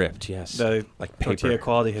or It's- ripped, yes. the like tortilla paper.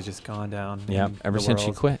 quality has just gone down. Yeah, in ever the since you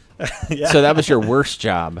world. quit. Yeah. So that was your worst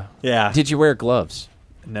job. Yeah. Did you wear gloves?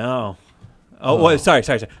 No. Oh, well, sorry.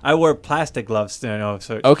 I wore plastic gloves, so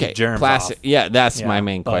to Okay, keep germs plastic. off. Yeah, that's Yeah, my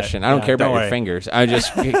main but, question. I don't yeah, care about don't your worry. fingers. I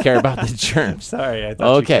just care about the germs. Sorry, I thought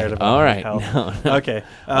you Okay, cared about all my right. health. No. Okay.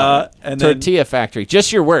 And then Tortilla factory.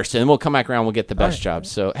 Just your worst, and then we'll come back around. We'll get the best right.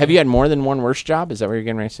 jobs. So, have you had more than one worst job? Is that what you're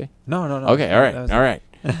getting ready to say? no. Okay, all right, That was all right.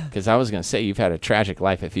 Because I was going to say you've had a tragic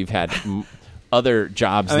life if you've had other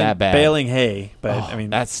jobs I mean, that bad. baling hay, but Oh, I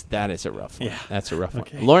mean that is a rough one. Yeah. That's a rough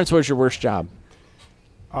Okay. one. Lawrence, what was your worst job?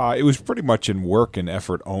 It was pretty much in work and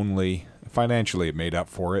effort only. Financially, it made up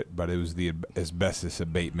for it, but it was the asbestos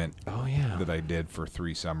abatement Oh yeah. that I did for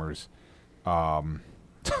 3 summers.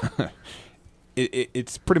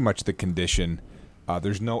 It's pretty much the condition.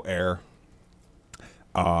 There's no air.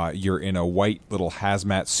 You're in a white little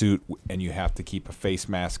hazmat suit, and you have to keep a face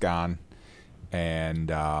mask on. And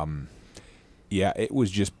yeah, it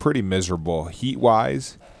was just pretty miserable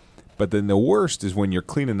heat-wise. But then the worst is when you're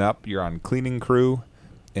cleaning up. You're on cleaning crew,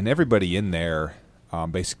 and everybody in there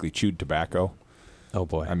basically chewed tobacco. Oh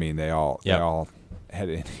boy. I mean, they all had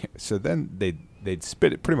it. So then they'd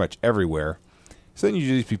spit it pretty much everywhere. So then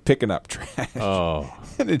you just be picking up trash. Oh,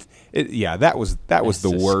 And that was that's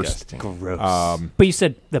the worst. disgusting. gross. But you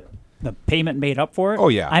said the payment made up for it? Oh,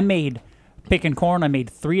 yeah. I made picking corn. I made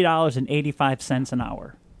 $3.85 an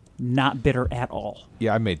hour. Not bitter at all.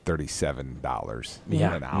 Yeah, I made $37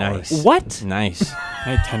 Yeah, an hour. nice. What? Nice.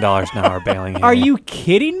 I had $10 an hour baling hay. Are you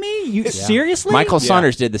kidding me? You seriously? Michael Yeah.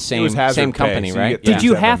 Saunders did the It same was hazard same pay, company, so you right? get Did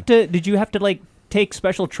you 37. have to like take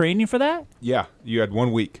special training for that? Yeah, you had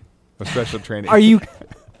 1 week of special training. Are you?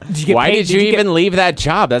 Did you get Why paid? did you get- even leave that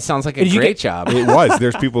job? That sounds like a Did you great get- job. It was.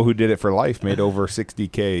 There's people who did it for life, made over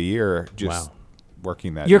 $60K a year just Wow.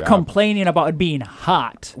 working that You're job. complaining about it being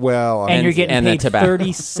hot, Well, and you're getting and the paid tobacco.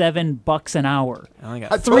 $37 an hour. I only got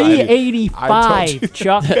That's what I told you. $3.85,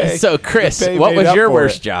 Chuck. So, Chris, the pay what made was up your for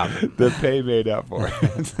worst it. job? The pay made up for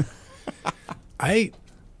it. I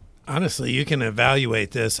honestly, you can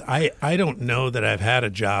evaluate this. I don't know that I've had a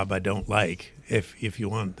job I don't like. If you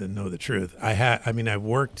want to know the truth, I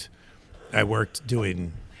worked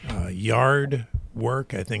doing yard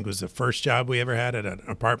work. I think was the first job we ever had at an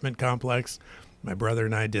apartment complex. My brother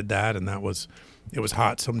and I did that, and it was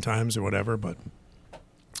hot sometimes or whatever.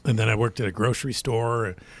 And then I worked at a grocery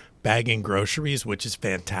store, bagging groceries, which is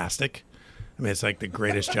fantastic. I mean, it's like the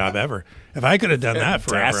greatest job ever. If I could have done that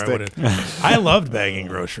forever, I would have. I loved bagging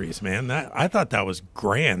groceries, man. I thought that was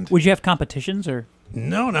grand. Would you have competitions or?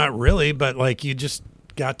 No, not really, but like you just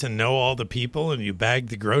got to know all the people and you bagged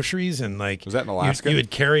the groceries and like Was that in Alaska? You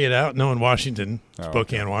would carry it out. No, in Washington, Oh,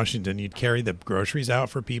 Spokane, Washington. You'd carry the groceries out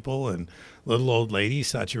for people, and little old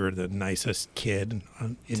ladies thought you were the nicest kid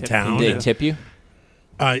in town. Did they And, tip you?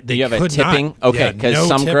 they Do you have a could tipping? not. Okay, Yeah, because no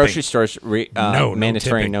some tipping. grocery stores No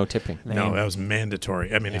mandatory tipping. no tipping. No, that was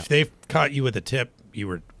mandatory. I mean, if they caught you with a tip, you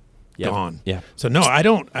were Yep. gone. Yeah. So no, I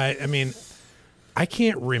don't. I mean, I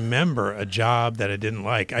can't remember a job that I didn't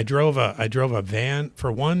like. I drove a van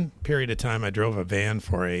for one period of time. I drove a van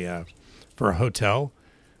for a hotel,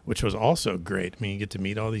 which was also great. I mean, you get to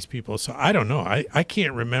meet all these people. So I don't know. I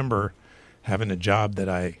can't remember having a job that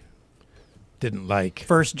I didn't like.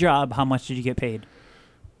 First job, how much did you get paid?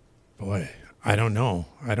 Boy, I don't know.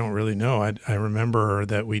 I don't really know. I remember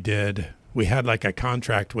that we had like a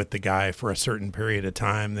contract with the guy for a certain period of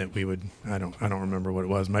time that we would. I don't remember what it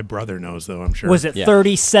was. My brother knows though. I'm sure. Was it Yeah.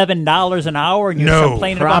 $37 an hour? And you're No,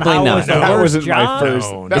 complaining probably about how not. it was the No, that worst wasn't my job?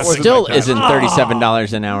 first- No, that It wasn't still my job. isn't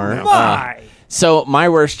 $37 an hour. No. Why? So my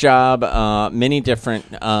worst job, many different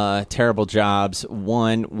terrible jobs.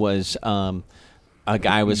 One was a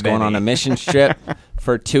guy was going on a mission trip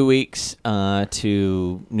for 2 weeks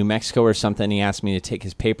to New Mexico or something. He asked me to take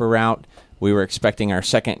his paper route. We were expecting our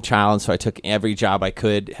second child, so I took every job I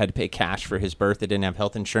could. Had to pay cash for his birth. I didn't have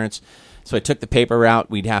health insurance. So I took the paper route.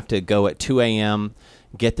 We'd have to go at 2 a.m.,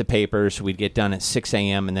 get the papers. We'd get done at 6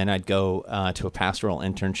 a.m., and then I'd go to a pastoral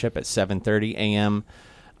internship at 7:30 a.m.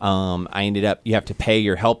 I ended up, you have to pay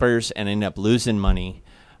your helpers, and ended up losing money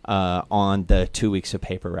on the 2 weeks of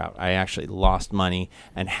paper route. I actually lost money,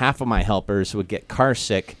 and half of my helpers would get car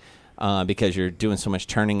sick because you're doing so much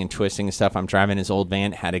turning and twisting and stuff. I'm driving his old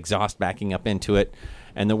van, had exhaust backing up into it.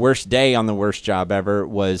 And the worst day on the worst job ever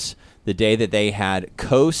was the day that they had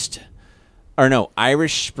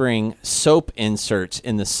Irish Spring soap inserts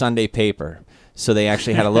in the Sunday paper. So they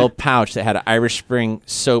actually had a little pouch that had an Irish Spring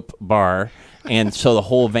soap bar. And so the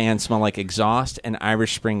whole van smelled like exhaust and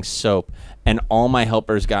Irish Spring soap. And all my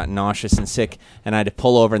helpers got nauseous and sick. And I had to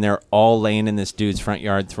pull over, and they're all laying in this dude's front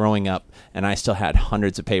yard throwing up. And I still had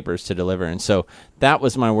hundreds of papers to deliver. And so that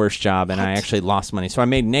was my worst job, and I actually lost money. So I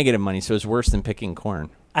made negative money, so it was worse than picking corn.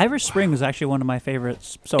 Irish Spring was actually one of my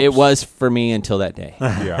favorites. Soaps. It was for me until that day.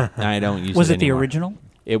 Yeah. I don't use Was it it the anymore. original?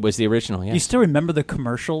 It was the original, yes. You still remember the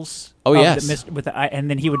commercials? Oh, of yes. And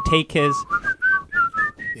then he would take his...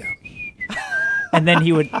 And then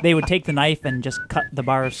they would take the knife and just cut the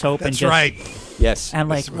bar of soap. That's and just, right. Yes. And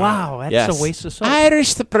like, wow, that's Yes. a waste of soap. Irish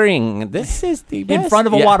Spring. This is the best. In front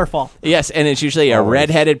of a Yeah. waterfall. Yes, and it's usually a Always.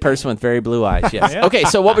 red-headed person with very blue eyes. Yes. Yeah. Okay,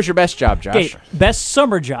 so what was your best job, Josh? Okay, best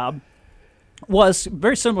summer job was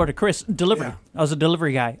very similar to Chris, delivery. Yeah. I was a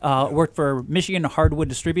delivery guy. Worked for Michigan Hardwood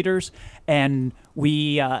Distributors, and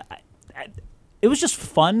we it was just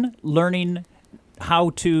fun learning how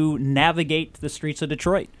to navigate the streets of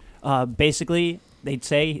Detroit. Basically, they'd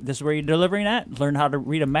say, this is where you're delivering at. Learn how to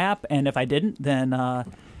read a map, and if I didn't, then I'd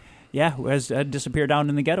disappear down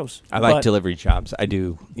in the ghettos. I like But- delivery jobs. I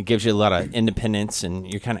do. It gives you a lot of independence, and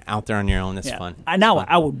you're kind of out there on your own. It's Yeah. fun.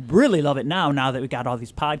 I would really love it now that we got all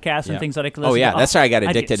these podcasts and Yeah. things that I can Oh, listen yeah, to. that's how I got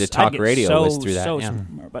I'd addicted get- to talk I'd get radio so, was through that, so yeah.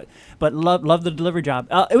 smart. But love the delivery job.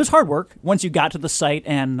 It was hard work once you got to the site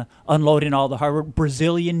and unloading all the hardware.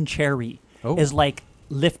 Brazilian cherry is like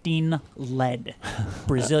lifting lead.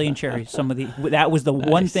 Brazilian cherry. That was the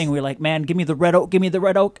one thing we were like, man, give me the red oak.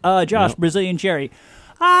 Josh, Nope. Brazilian cherry.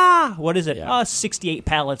 What is it? Yeah. 68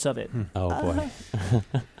 pallets of it. Oh, boy.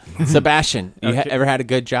 Sebastian, you Okay. ever had a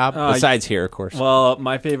good job? Besides here, of course. Well,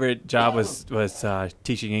 my favorite job was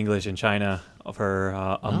teaching English in China for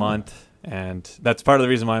a month, and that's part of the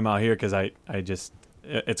reason why I'm out here, because I just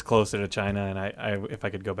it's closer to China, and I if I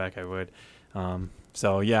could go back, I would.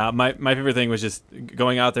 So yeah, my favorite thing was just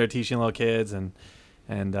going out there teaching little kids and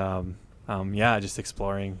just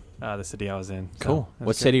exploring the city I was in. So Cool. it was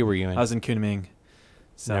What good. city were you in? I was in Kunming.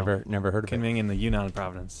 So Never heard of it. Kunming in the Yunnan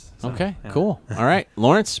province. So, Okay, yeah. cool. All right.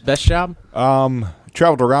 Lawrence, best job?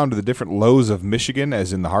 Traveled around to the different Lowe's of Michigan,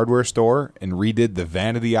 as in the hardware store, and redid the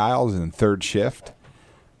vanity aisles in third shift.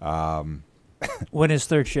 When is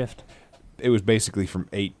third shift? It was basically from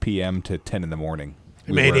 8 p.m. to 10 in the morning.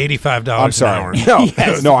 He made $85 I'm sorry. an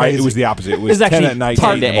hour. No, it was the opposite. It was It's 10 actually at night,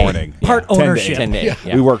 part 8 in the day. morning. Part 10 to ownership. 10 days.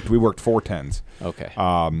 Yeah. We worked 4 10s.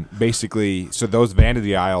 Okay. Basically, so those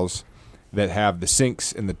vanity aisles that have the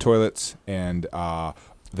sinks and the toilets and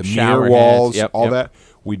the Shower mirror walls, heads. Yep, all yep. that,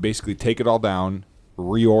 we'd basically take it all down,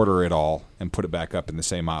 reorder it all, and put it back up in the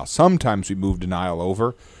same aisle. Sometimes we moved an aisle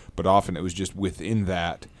over, but often it was just within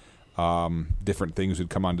that. Different things would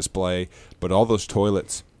come on display. But all those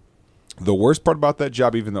toilets, the worst part about that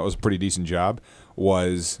job, even though it was a pretty decent job,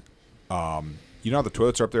 was how the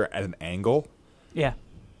toilets are up there at an angle? Yeah.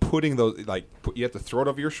 Putting those, you have to throw it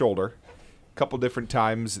over your shoulder. A couple different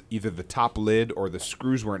times, either the top lid or the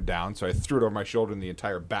screws weren't down, so I threw it over my shoulder, and the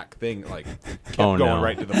entire back thing kept Oh, going no.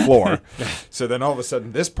 right to the floor. So then all of a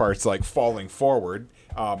sudden, this part's falling forward,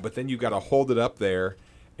 but then you got to hold it up there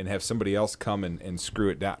and have somebody else come and screw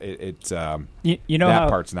it down. It's You know that how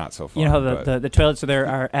part's not so fun. You know how but the toilets there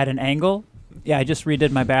are at an angle? Yeah, I just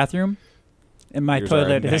redid my bathroom. And my Yours are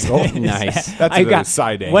toilet at an is angle? Nice. That's I've a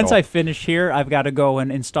side angle. Once I finish here, I've got to go and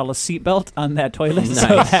install a seatbelt on that toilet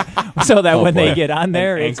Nice. so that Oh, when they boy. get on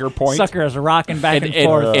there, An it's anchor point? sucker is rocking back and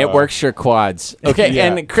forth. It works your quads. Okay, Yeah.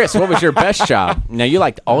 and Chris, what was your best job? Now, you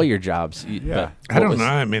liked all your jobs. Yeah. I don't know.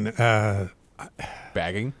 I mean,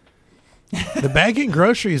 bagging. the bagging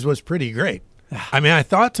groceries was pretty great. I mean, I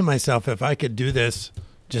thought to myself, if I could do this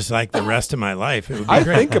just like the rest of my life, it would be I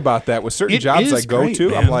great. think about that with certain It jobs I is go great,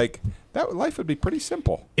 to. man. I'm like, that life would be pretty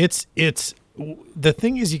simple. It's the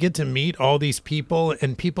thing is, you get to meet all these people,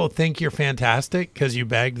 and people think you're fantastic because you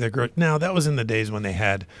bagged the Now, that was in the days when they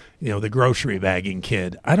had, the grocery bagging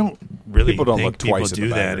kid. I don't really People don't think look twice people at the do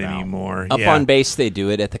that bagger now. anymore. Up Yeah. on base, they do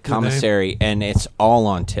it at the they? commissary, and it's all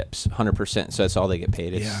on tips, 100%. So that's all they get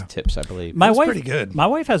paid is Yeah. tips, I believe. My That's wife, pretty good. My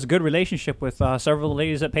wife has a good relationship with several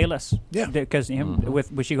ladies at Payless. Yeah. because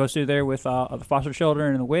when she goes through there with the foster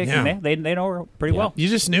children and the WIC, Yeah. and they know her pretty well. You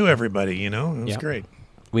just knew everybody, It was Yeah. great.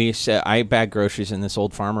 We used to, I bagged groceries, and this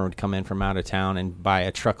old farmer would come in from out of town and buy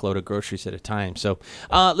a truckload of groceries at a time. So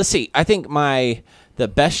let's see. I think the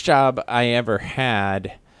best job I ever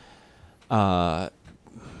had, I've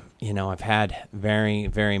had very,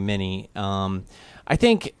 very many. I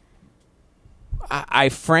think I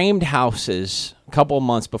framed houses a couple of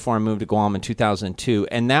months before I moved to Guam in 2002,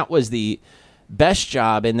 and that was the best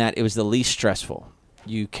job in that it was the least stressful.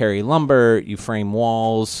 You carry lumber, you frame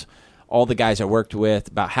walls. All the guys I worked with,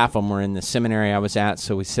 about half of them were in the seminary I was at,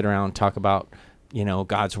 so we sit around and talk about,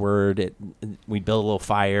 God's word. We'd build a little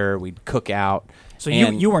fire. We'd cook out. So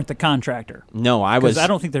And- you weren't the contractor. No, I 'Cause was. I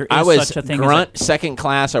don't think there I is was such a thing as grunt second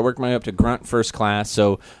class. I worked my way up to grunt first class,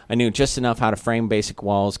 so I knew just enough how to frame basic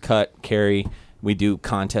walls, cut, carry. We do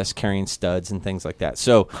contests carrying studs and things like that.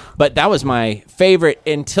 So, but that was my favorite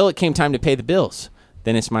until it came time to pay the bills.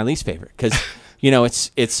 Then it's my least favorite because,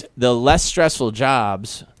 it's the less stressful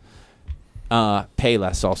jobs. Pay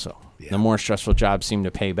less also. The more stressful jobs seem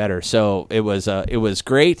to pay better. So it was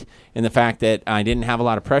great in the fact that I didn't have a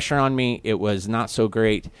lot of pressure on me. It was not so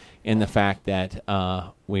great in the fact that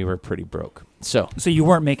we were pretty broke. So you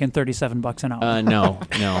weren't making $37 an hour. no.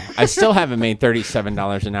 I still haven't made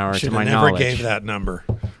 $37 an hour Should to my have never knowledge. gave that number.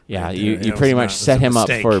 Yeah, Right you there. It pretty was much not- set it's a him up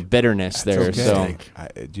mistake. for bitterness there. That's So okay.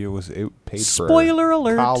 It paid Spoiler for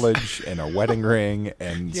alert. college and a wedding ring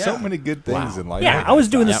and so many good things in life. yeah, I was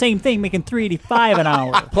doing the Yep. same thing, making $3.85 an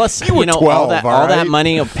hour. plus, were all 12, that all all that right?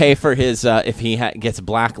 money will pay for his if he gets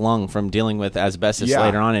black lung from dealing with asbestos Yeah.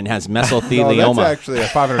 later on and has No, mesothelioma. that's actually a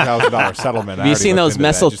 $500,000 settlement. Have you seen those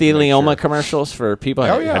mesothelioma sure. commercials for people?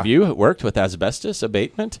 Oh, yeah. Have you worked with asbestos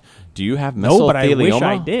abatement? Do you have mesothelioma? No, but I wish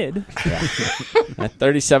I did. That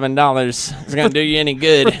 $37 is going to do you any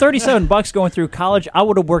good. For $37 going through college, I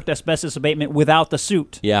would have worked asbestos abatement without the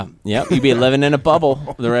suit. Yeah, yep. You'd be living in a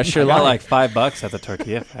bubble the rest of I your got life. like $5 at the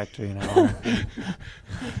tortilla factory now.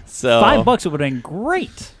 So $5 would have been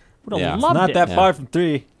great. Would have Yeah. loved Not it. that Yeah. far from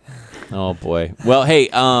 3. Oh boy. Well, hey,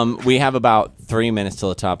 we have about 3 minutes till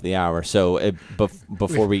the top of the hour. So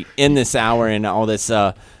before we end this hour and all this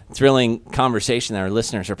thrilling conversation, that our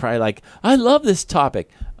listeners are probably like, "I love this topic."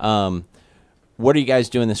 What are you guys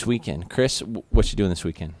doing this weekend, Chris? What you doing this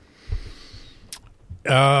weekend?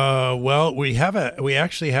 Well, we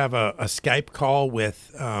actually have a Skype call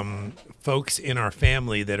with folks in our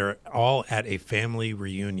family that are all at a family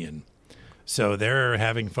reunion. So they're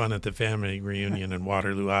having fun at the family reunion in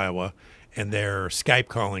Waterloo, Iowa, and they're Skype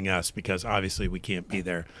calling us because obviously we can't be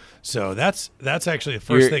there. So that's actually the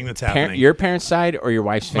first thing that's happening. Your parents' side or your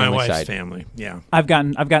wife's family My wife's side? family, yeah. I've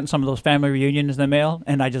gotten some of those family reunions in the mail,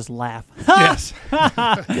 and I just laugh. Yes.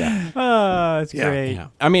 Oh, it's Yeah. great. Yeah.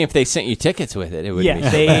 I mean, if they sent you tickets with it, it would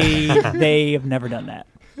Yeah, be. they have never done that.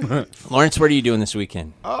 Lawrence, what are you doing this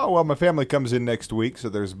weekend? Oh, well, my family comes in next week, so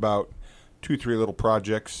there's about 2-3 little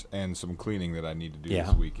projects and some cleaning that I need to do Yeah.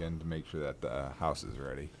 this weekend to make sure that the house is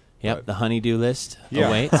ready. Yep, But- the honeydew list Yeah,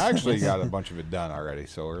 awaits. I actually got a bunch of it done already,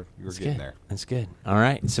 so we're That's getting good. there. That's good. All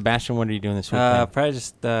right, Sebastian, what are you doing this weekend? Probably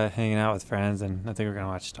just hanging out with friends, and I think we're going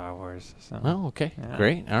to watch Star Wars. So. Oh, okay, Yeah.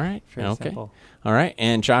 great. All right, Pretty okay, simple. all right.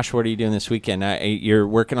 And Josh, what are you doing this weekend? You're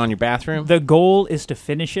working on your bathroom. The goal is to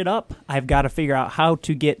finish it up. I've got to figure out how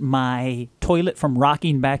to get my toilet from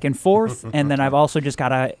rocking back and forth, and then I've also just got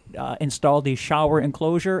to install the shower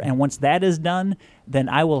enclosure. And once that is done, then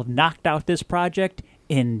I will have knocked out this project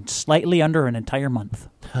in slightly under an entire month.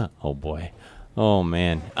 Oh boy. Oh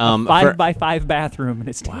man. 5x5 bathroom, and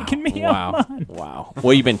it's taken me a Wow. month. Wow.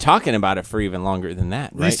 Well, you've been talking about it for even longer than that,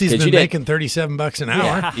 At right? least he's 'Cause been you did- making $37 an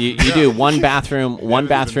hour. You do one bathroom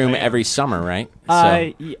every summer, right?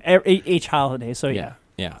 Each holiday, so yeah,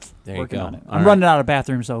 yeah. There working you go. on it. All I'm right. running out of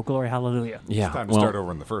bathrooms, though. Glory, hallelujah. Yeah. It's time to well, start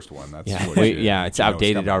over in the first one. That's Yeah, what it's you know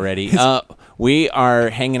outdated coming. already. We are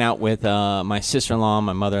hanging out with my sister-in-law,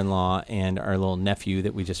 my mother-in-law, and our little nephew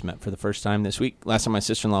that we just met for the first time this week. Last time my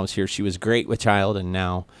sister-in-law was here, she was great with child, and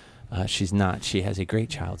now she's not. She has a great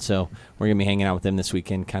child. So we're going to be hanging out with them this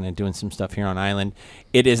weekend, kind of doing some stuff here on island.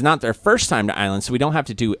 It is not their first time to island, so we don't have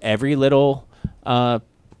to do every little,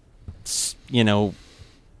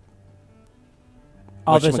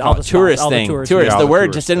 All this, all the tourist spots, all the thing. tourist Tourist. Yeah, The all the word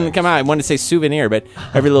tourist just didn't things. come out. I wanted to say souvenir, but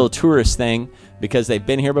every little tourist thing. because they've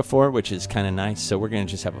been here before, which is kind of nice. So we're going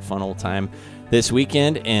to just have a fun old time this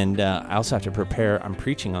weekend. And I also have to prepare. I'm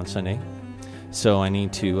preaching on Sunday, so I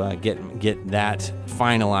need to get that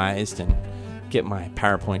finalized and get my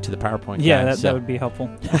PowerPoint to the PowerPoint Yeah, guys. that would be helpful.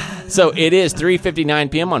 So it is 3:59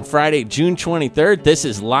 p.m. on Friday, June 23rd. This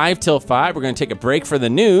is Live Till 5. We're going to take a break for the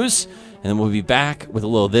news, and then we'll be back with a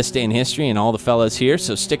little This Day in History and all the fellas here.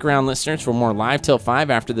 So stick around, listeners, for more Live Till 5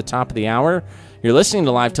 after the top of the hour. You're listening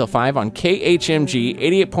to Live Till 5 on KHMG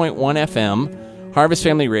 88.1 FM, Harvest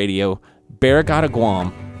Family Radio, Barrigada,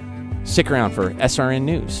 Guam. Stick around for SRN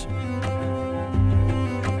News.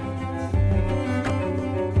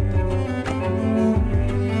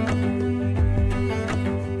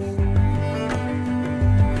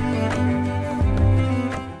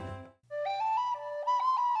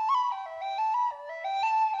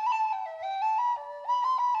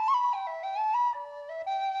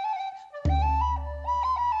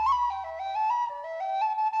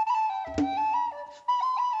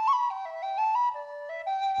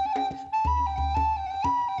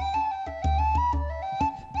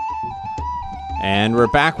 And we're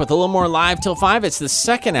back with a little more Live Till 5. It's the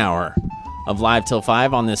second hour of Live Till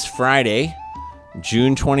 5 on this Friday,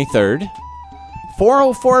 June 23rd,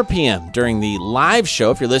 4:04 p.m. during the live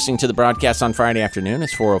show. If you're listening to the broadcast on Friday afternoon,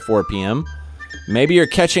 it's 4:04 p.m. Maybe you're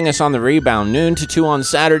catching us on the rebound, noon to 2 on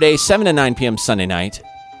Saturday, 7 to 9 p.m. Sunday night.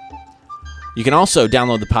 You can also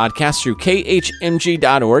download the podcast through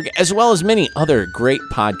khmg.org, as well as many other great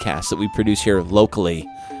podcasts that we produce here locally.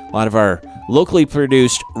 A lot of our locally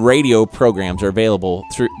produced radio programs are available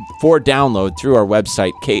for download through our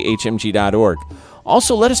website, khmg.org.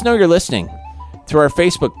 Also, let us know you're listening through our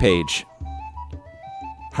Facebook page.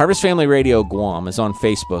 Harvest Family Radio Guam is on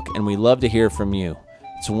Facebook, and we love to hear from you.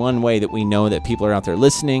 It's one way that we know that people are out there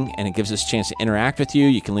listening, and it gives us a chance to interact with you.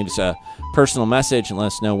 You can leave us a personal message and let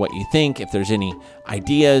us know what you think. If there's any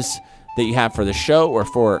ideas that you have for the show or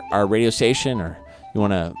for our radio station, or you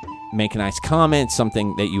want to make a nice comment,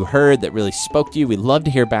 something that you heard that really spoke to you, we'd love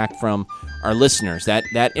to hear back from our listeners.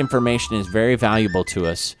 That information is very valuable to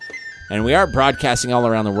us. And we are broadcasting all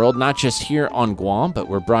around the world, not just here on Guam, but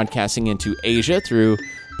we're broadcasting into Asia through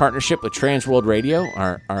partnership with Trans World Radio,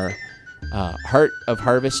 our Heart of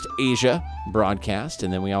Harvest Asia broadcast.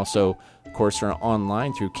 And then we also, of course, are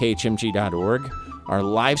online through khmg.org. Our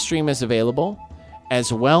live stream is available,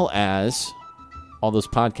 as well as all those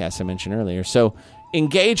podcasts I mentioned earlier. So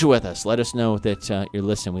engage with us. Let us know that you're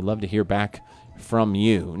listening. We'd love to hear back from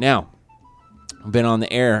you. Now, I've been on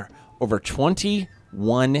the air over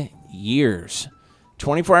 21 years,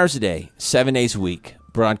 24 hours a day, 7 days a week,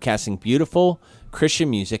 broadcasting beautiful Christian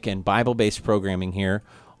music and Bible-based programming here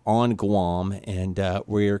on Guam, and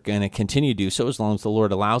we're going to continue to do so as long as the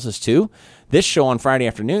Lord allows us to. This show on Friday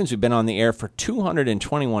afternoons, we've been on the air for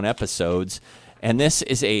 221 episodes, and this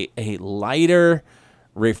is a lighter,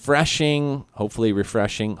 refreshing,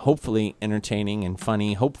 hopefully entertaining and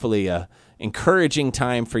funny, hopefully encouraging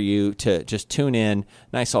time for you to just tune in.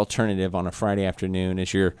 Nice alternative on a Friday afternoon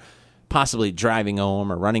as you're possibly driving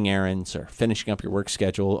home or running errands or finishing up your work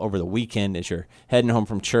schedule over the weekend as you're heading home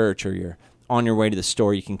from church or you're on your way to the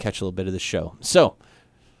store. You can catch a little bit of the show. So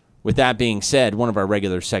with that being said, one of our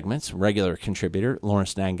regular segments, regular contributor,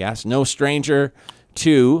 Lawrence Nangas, no stranger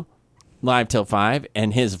to Live Till 5,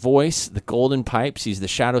 and his voice, the golden pipes. He's the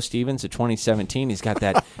Shadow Stevens of 2017. He's got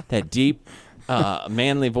that deep,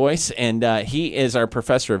 manly voice, and he is our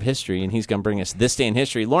professor of history, and he's going to bring us This Day in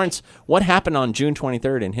History. Lawrence, what happened on June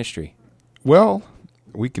 23rd in history? Well,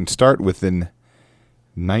 we can start within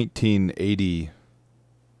 1983.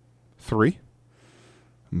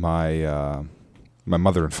 My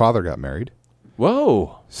mother and father got married.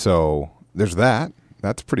 Whoa. So there's that.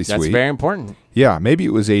 That's pretty sweet. That's very important. Yeah, maybe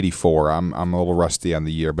it was 84. I'm a little rusty on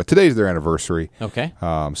the year, but today's their anniversary. Okay.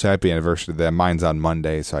 So happy anniversary to them. Mine's on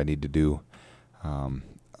Monday, so I need to do a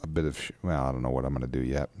bit of, I don't know what I'm going to do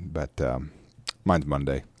yet, but mine's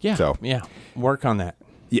Monday. Yeah. So yeah. Work on that.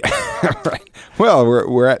 Yeah. Right. Well,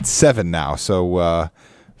 we're at 7 now, so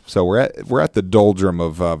we're at the doldrum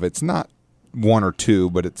of it's not 1 or 2,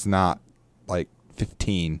 but it's not like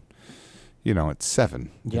 15. It's 7.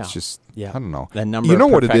 Yeah. It's just, yeah. I don't know. That number You know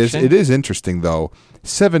of what it is? perfection. It is interesting, though.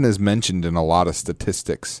 7 is mentioned in a lot of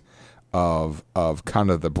statistics of kind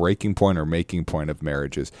of the breaking point or making point of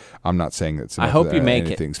marriages. I'm not saying that's I hope you make it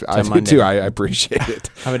anything to I do Monday. too. I appreciate it.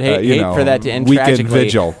 I would hate for that to end weekend tragically.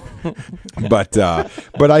 vigil. But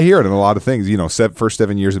I hear it in a lot of things. First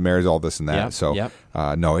 7 years of marriage, all this and that. Yep, So yep.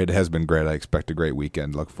 no, it has been great. I expect a great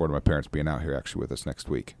weekend. Look forward to my parents being out here actually with us next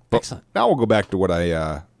week. But Excellent. now we'll go back to what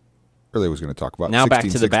I earlier was going to talk about. Now back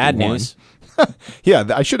to the bad 1661. news. Yeah,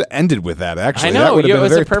 I should have ended with that, actually. I know, That would have it been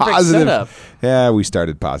was a a very perfect positive. setup. Yeah, we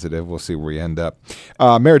started positive. We'll see where we end up.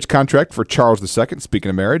 Marriage contract for Charles II, speaking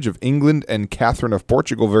of marriage, of England and Catherine of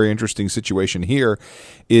Portugal. Very interesting situation here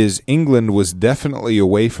is England was definitely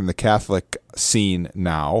away from the Catholic scene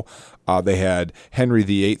now. They had Henry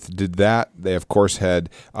VIII did that. They, of course, had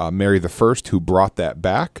Mary I, who brought that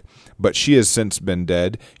back. But she has since been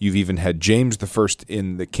dead. You've even had James I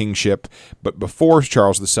in the kingship. But before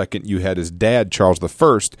Charles II, you had his dad, Charles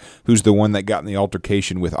I, who's the one that got in the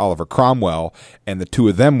altercation with Oliver Cromwell. And the two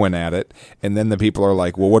of them went at it. And then the people are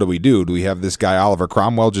like, well, what do we do? Do we have this guy, Oliver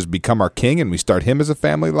Cromwell, just become our king and we start him as a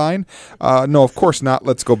family line? No, of course not.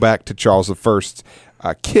 Let's go back to Charles I's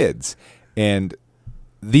kids. And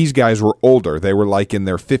these guys were older. They were like in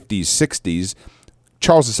their 50s, 60s.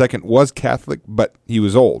 Charles II was Catholic, but he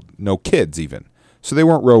was old. No kids even. So they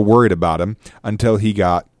weren't real worried about him until he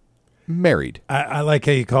got married. I like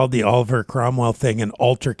how you called the Oliver Cromwell thing an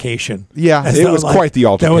altercation. Yeah, As it though, was like, quite the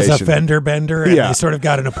altercation. That was a fender bender, and Yeah. they sort of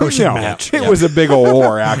got in a pushing No, match. it was a big old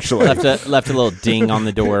war, actually. Left a little ding on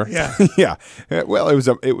the door. Yeah. Yeah. Well,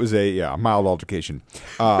 it was a mild altercation.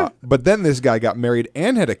 But then this guy got married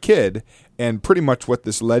and had a kid, and pretty much what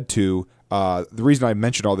this led to, the reason I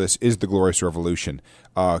mention all this is the Glorious Revolution,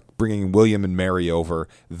 bringing William and Mary over.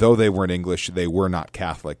 Though they weren't English, they were not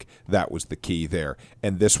Catholic. That was the key there.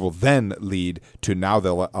 And this will then lead to now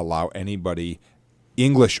they'll allow anybody,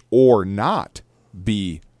 English or not,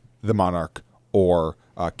 be the monarch or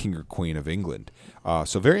king or queen of England.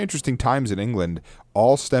 So very interesting times in England,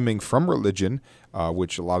 all stemming from religion,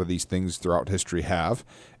 which a lot of these things throughout history have.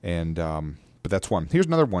 And but that's one. Here's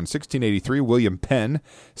another one. 1683, William Penn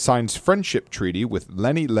signs friendship treaty with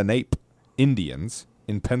Lenni Lenape Indians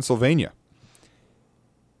in Pennsylvania.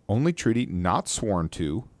 Only treaty not sworn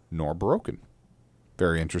to nor broken.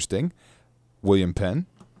 Very interesting. William Penn,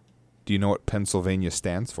 do you know what Pennsylvania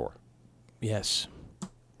stands for? Yes.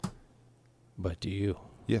 But do you?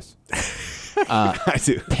 Yes. I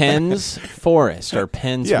do. Penn's Forest or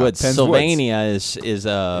Penn's Yeah, Woods. Penn's Sylvania is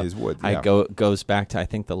woods, yeah. Goes back to I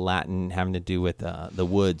think the Latin having to do with the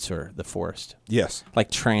woods or the forest, Yes.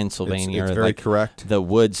 like Transylvania. It's or very like correct. The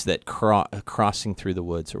woods that crossing through the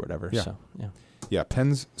woods or whatever. Yeah. So yeah. Yeah,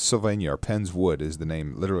 Pennsylvania or Penn's Wood is the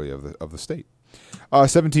name literally of the state.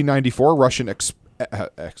 1794, Russian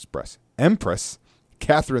Empress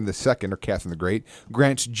Catherine II, or Catherine the Great,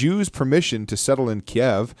 grants Jews permission to settle in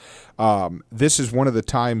Kiev. This is one of the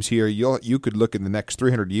times here you could look in the next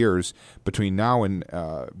 300 years between now and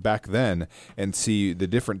back then and see the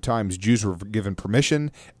different times Jews were given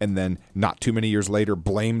permission and then not too many years later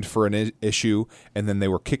blamed for an issue, and then they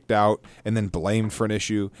were kicked out and then blamed for an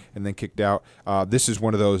issue and then kicked out. This is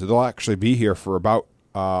one of those. They'll actually be here for about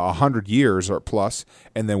 100 years or plus,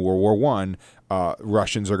 and then World War I,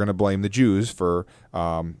 Russians are going to blame the Jews for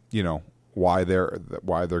why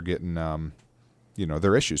they're getting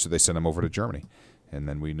their issues. So they send them over to Germany, and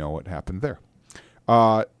then we know what happened there.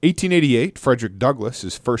 1888, Frederick Douglass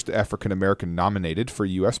is first African American nominated for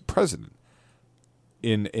U.S. president.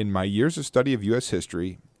 In my years of study of U.S.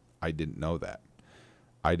 history, I didn't know that.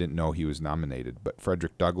 I didn't know he was nominated, but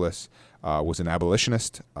Frederick Douglass was an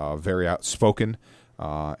abolitionist, very outspoken.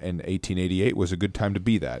 And 1888 was a good time to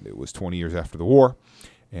be that. It was 20 years after the war.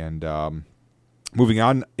 And moving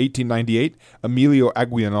on, 1898, Emilio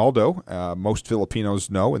Aguinaldo, most Filipinos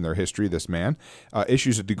know in their history this man,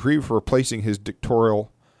 issues a decree for replacing his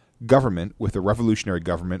dictatorial government with a revolutionary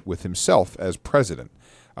government with himself as president.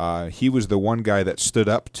 He was the one guy that stood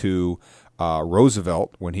up to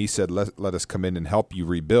Roosevelt when he said, let us come in and help you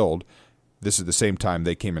rebuild. This is the same time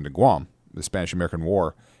they came into Guam, the Spanish-American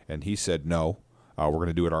War, and he said, no, we're going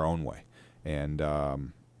to do it our own way. And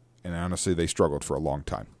honestly, they struggled for a long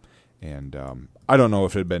time. And I don't know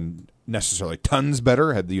if it had been necessarily tons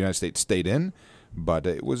better had the United States stayed in, but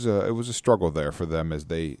it was a struggle there for them as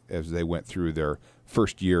they went through their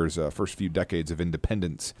first few decades of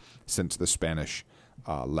independence since the Spanish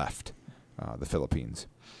left the Philippines.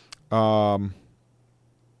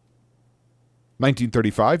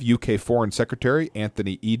 1935, UK Foreign Secretary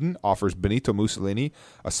Anthony Eden offers Benito Mussolini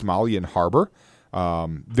a Somalia in harbor.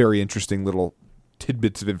 Very interesting little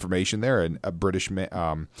tidbits of information there, and a British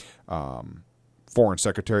foreign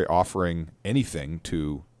secretary offering anything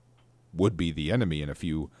to would be the enemy in a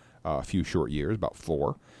few short years, about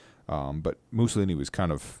 4. But Mussolini was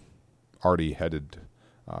kind of already headed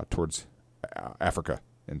towards Africa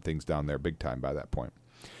and things down there big time by that point.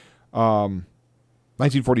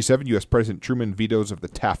 1947, U.S. President Truman vetoes of the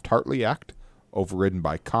Taft-Hartley Act, overridden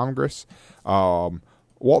by Congress.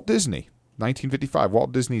 Walt Disney, 1955,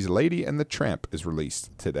 Walt Disney's Lady and the Tramp is released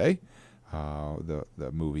today.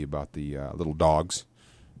 the movie about the little dogs,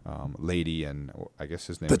 Lady and I guess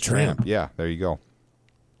his name The was Tramp. Yeah, there you go.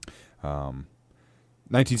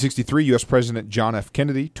 1963, U.S. President John F.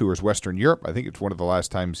 Kennedy tours Western Europe. I think it's one of the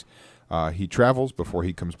last times he travels before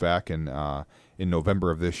he comes back. And in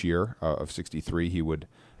November of this year, of 63, he would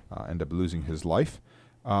end up losing his life.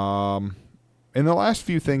 In the last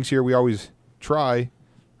few things here, we always try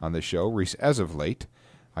on this show, as of late,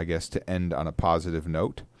 I guess, to end on a positive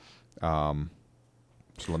note.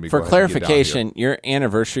 So let me For go ahead and get down clarification, your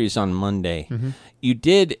anniversary is on Monday. Mm-hmm. You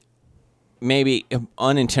did maybe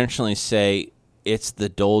unintentionally say it's the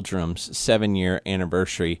Doldrums 7-year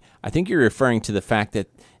anniversary. I think you're referring to the fact that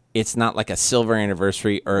it's not like a silver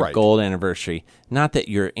anniversary or a Right. gold anniversary. Not that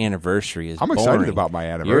your anniversary is I'm boring. excited about my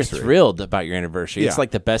anniversary. You're thrilled about your anniversary. It's Yeah.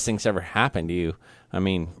 like the best thing's ever happened to you. I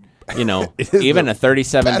mean, you know, It is even the a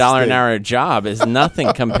 $37 best an thing. hour job is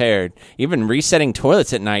nothing compared. Even resetting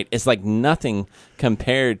toilets at night is like nothing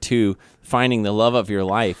compared to finding the love of your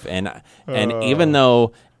life. And even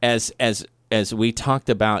though as we talked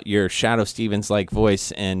about your Shadow Stevens-like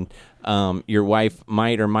voice, and your wife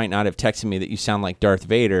might or might not have texted me that you sound like Darth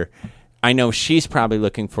Vader, I know she's probably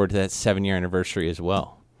looking forward to that 7-year anniversary as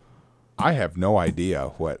well. I have no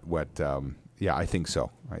idea what yeah, I think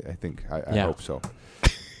so. I think I Yeah. hope so.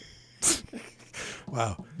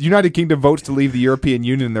 Wow. The United Kingdom votes to leave the European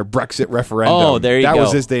Union in their Brexit referendum. Oh, there you that go.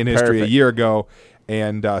 was this day in history Perfect. a year ago.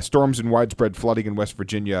 And storms and widespread flooding in West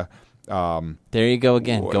Virginia There you go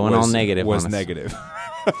again, going all negative was on us. negative.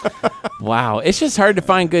 Wow, it's just hard to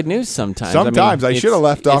find good news sometimes. I mean, Sometimes I should have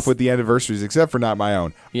left off it's- with the anniversaries, except for not my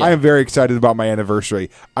own. Yeah. I am very excited about my anniversary.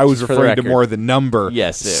 I was Just for the referring to record. more the number.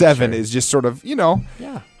 Yes, yeah, 7 sure. is just sort of, Yeah,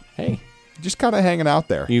 hey, just kind of hanging out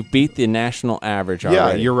there. you beat the national average Yeah,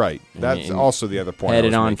 already. you're right. That's And also the other point. I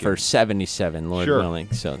Headed was on making. for 77, Lord Sure.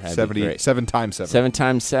 willing. So that'd be 70, great. 7 times 7. 7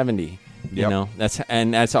 times 70. You Yep. know,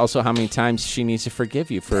 that's also how many times she needs to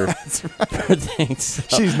forgive you for things.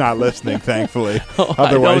 So- She's not listening, thankfully.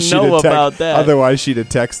 I don't she'd know have about that. Otherwise, she'd have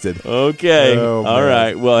texted. Okay. Oh, All man.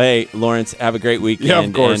 right. Well, hey, Lawrence, have a great weekend. Yeah,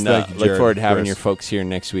 of course. And Thank you, look Jared. forward to having Chris. your folks here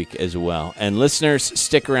next week as well. And listeners,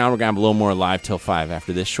 stick around. We're going to have a little more live till 5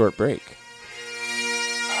 after this short break.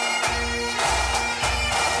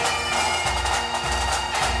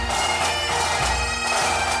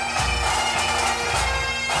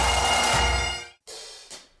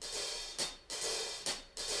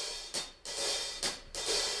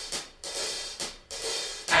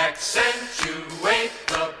 Accentuate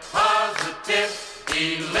the positive,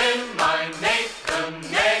 eliminate the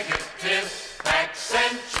negative.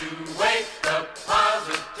 Accentuate the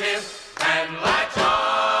positive, and lights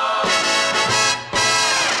off.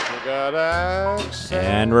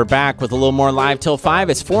 And we're back with a little more live till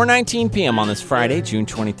 5. It's 4:19 p.m. on this Friday, June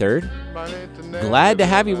 23rd. Glad to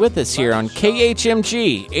have you with us here on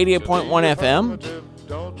KHMG 88.1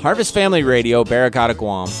 FM, Harvest Family Radio, Barrigada,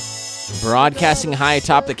 Guam. Broadcasting high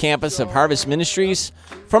atop the campus of Harvest Ministries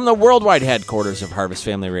from the worldwide headquarters of Harvest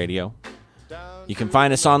Family Radio. You can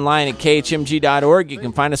find us online at khmg.org. You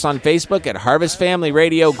can find us on Facebook at Harvest Family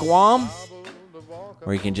Radio Guam.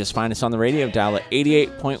 Or you can just find us on the radio dial at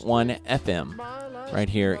 88.1 FM right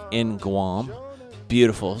here in Guam.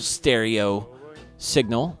 Beautiful stereo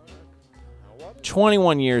signal.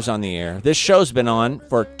 21 years on the air. This show's been on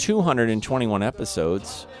for 221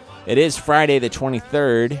 episodes. It is Friday the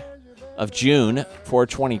 23rd of June,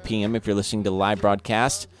 4:20 p.m. if you're listening to the live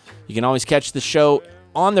broadcast. You can always catch the show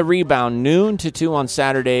on the rebound, noon to 2 on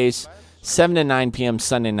Saturdays, 7 to 9 p.m.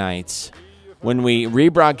 Sunday nights, when we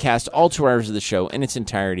rebroadcast all 2 hours of the show in its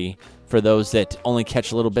entirety for those that only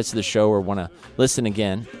catch little bits of the show or want to listen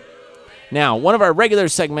again. Now, one of our regular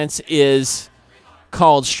segments is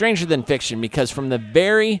called Stranger Than Fiction, because from the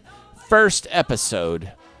very first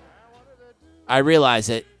episode, I realize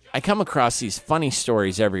that I come across these funny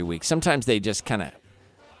stories every week. Sometimes they just kind of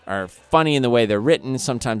are funny in the way they're written.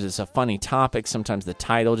 Sometimes it's a funny topic. Sometimes the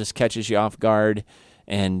title just catches you off guard.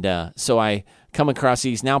 And so I come across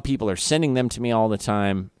these. Now people are sending them to me all the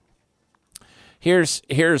time. Here's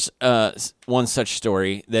one such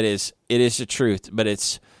story that it is the truth, but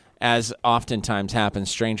it's, as oftentimes happens,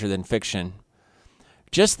 stranger than fiction.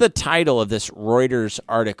 Just the title of this Reuters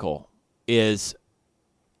article is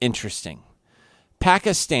interesting.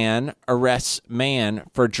 Pakistan arrests man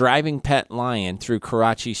for driving pet lion through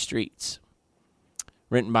Karachi streets.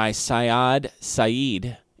 Written by Syed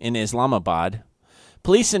Saeed in Islamabad.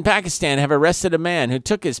 Police in Pakistan have arrested a man who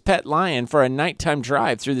took his pet lion for a nighttime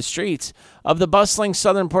drive through the streets of the bustling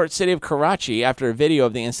southern port city of Karachi after a video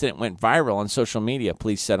of the incident went viral on social media,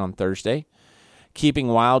 police said on Thursday. Keeping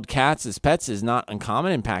wild cats as pets is not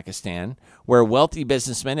uncommon in Pakistan, where wealthy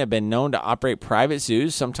businessmen have been known to operate private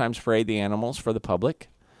zoos, sometimes parade the animals for the public.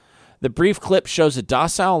 The brief clip shows a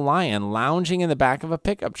docile lion lounging in the back of a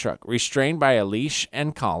pickup truck, restrained by a leash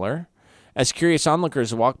and collar, as curious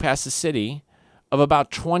onlookers walk past the city of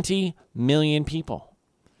about 20 million people.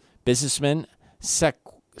 Businessman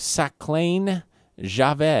Saqlain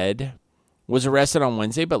Javed was arrested on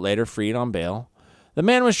Wednesday, but later freed on bail. The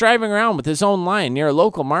man was driving around with his own lion near a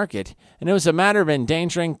local market, and it was a matter of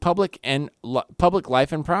endangering public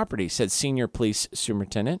life and property, said senior police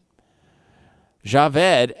superintendent.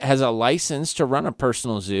 Javed has a license to run a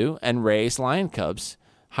personal zoo and raise lion cubs,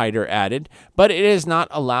 Hyder added, but he is not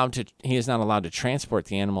allowed to transport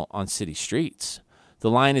the animal on city streets. The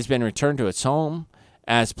lion has been returned to its home.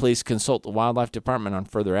 As police consult the wildlife department on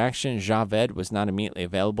further action, Javed was not immediately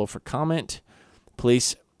available for comment.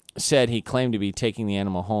 Police said he claimed to be taking the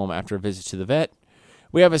animal home after a visit to the vet.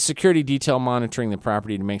 We have a security detail monitoring the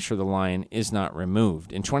property to make sure the lion is not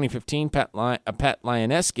removed. In 2015, a pet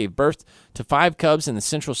lioness gave birth to 5 cubs in the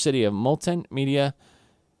central city of Multan, media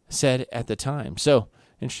said at the time. So,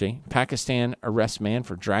 interesting. Pakistan arrests man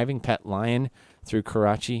for driving pet lion through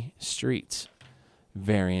Karachi streets.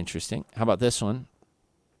 Very interesting. How about this one?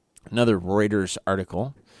 Another Reuters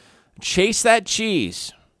article. Chase that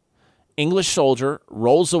cheese. English soldier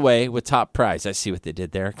rolls away with top prize. I see what they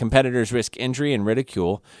did there. Competitors risk injury and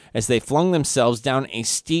ridicule as they flung themselves down a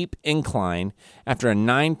steep incline after a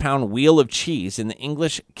 9-pound wheel of cheese in the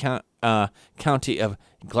English county of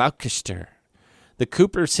Gloucester. The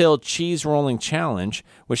Cooper's Hill Cheese Rolling Challenge,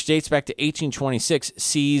 which dates back to 1826,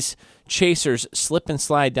 sees chasers slip and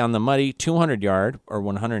slide down the muddy 200-yard or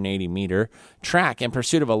 180-meter track in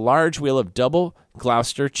pursuit of a large wheel of double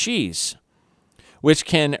Gloucester cheese, which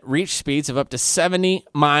can reach speeds of up to 70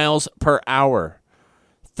 miles per hour.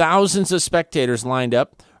 Thousands of spectators lined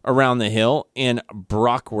up around the hill in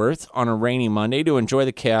Brockworth on a rainy Monday to enjoy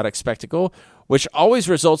the chaotic spectacle, which always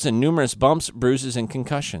results in numerous bumps, bruises, and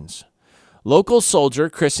concussions. Local soldier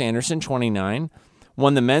Chris Anderson, 29,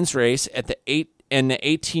 won the men's race and the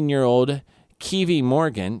 18-year-old Kiwi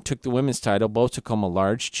Morgan took the women's title. Both took home a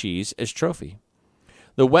large cheese as trophy.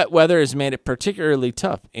 The wet weather has made it particularly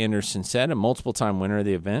tough, Anderson said, a multiple-time winner of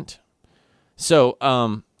the event. So,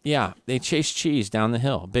 they chased cheese down the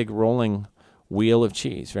hill, big rolling wheel of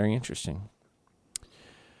cheese. Very interesting.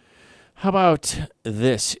 How about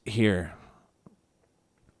this here?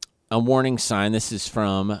 A warning sign. This is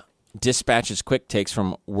from Dispatch's Quick Takes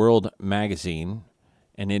from World Magazine,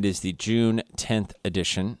 and it is the June 10th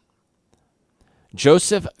edition.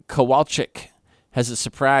 Joseph Kowalczyk has a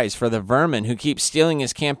surprise for the vermin who keep stealing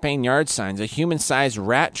his campaign yard signs, a human-sized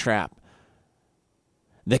rat trap.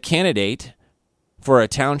 The candidate for a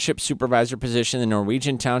township supervisor position in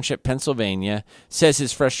Norwegian Township, Pennsylvania, says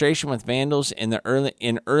his frustration with vandals in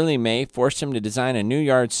early May forced him to design a new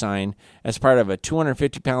yard sign as part of a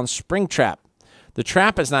 250-pound spring trap. The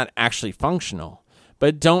trap is not actually functional,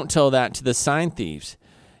 but don't tell that to the sign thieves.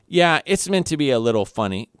 Yeah, it's meant to be a little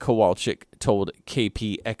funny, Kowalczyk told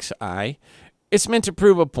KPXI. It's meant to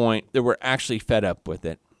prove a point that we're actually fed up with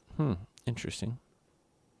it. Interesting.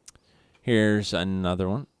 Here's another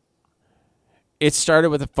one. It started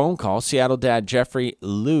with a phone call. Seattle dad Jeffrey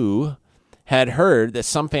Liu had heard that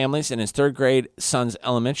some families in his third-grade son's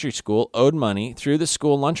elementary school owed money through the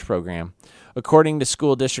school lunch program. According to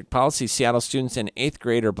school district policy, Seattle students in 8th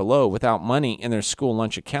grade or below without money in their school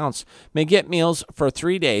lunch accounts may get meals for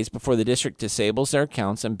 3 days before the district disables their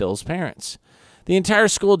accounts and bills parents. The entire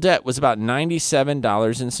school debt was about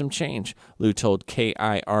 $97 and some change, Liu told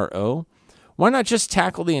KIRO. Why not just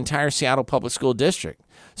tackle the entire Seattle Public School District?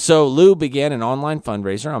 So Liu began an online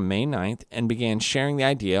fundraiser on May 9th and began sharing the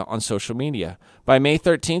idea on social media. By May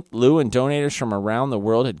 13th, Liu and donators from around the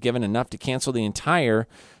world had given enough to cancel the entire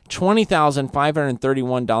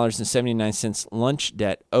 $20,531.79 lunch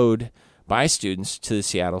debt owed by students to the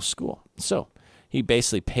Seattle school. So he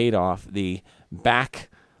basically paid off the back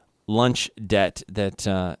lunch debt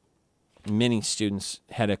that many students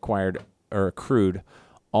had acquired or accrued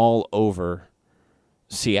all over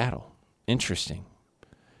Seattle. Interesting.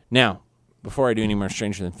 Now, before I do any more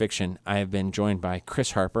Stranger Than Fiction, I have been joined by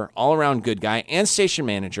Chris Harper, all-around good guy and station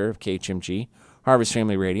manager of KHMG, Harvest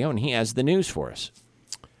Family Radio, and he has the news for us.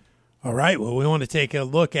 All right. Well, we want to take a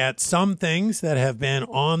look at some things that have been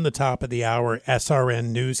on the top of the hour SRN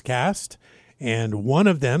newscast. And one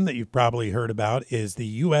of them that you've probably heard about is the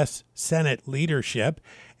U.S. Senate leadership,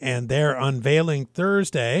 and they're unveiling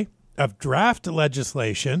Thursday of draft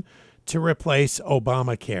legislation to replace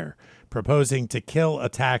Obamacare, proposing to kill a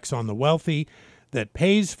tax on the wealthy that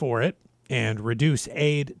pays for it and reduce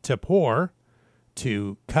aid to poor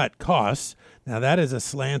to cut costs. Now, that is a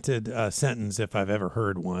slanted sentence if I've ever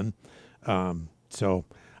heard one. So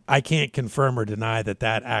I can't confirm or deny that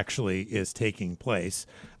actually is taking place.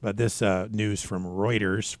 But this news from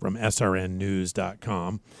Reuters, from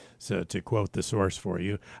srnnews.com, so to quote the source for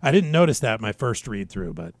you. I didn't notice that my first read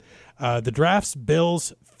through, but the draft's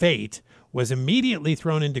bill's fate was immediately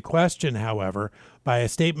thrown into question, however, by a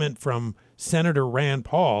statement from Senator Rand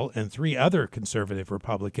Paul and 3 other conservative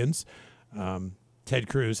Republicans, Ted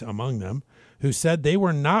Cruz among them, who said they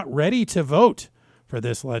were not ready to vote for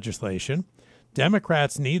this legislation.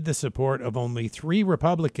 Democrats need the support of only 3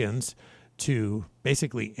 Republicans to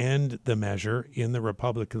basically end the measure in the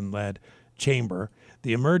Republican-led chamber.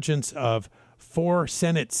 The emergence of 4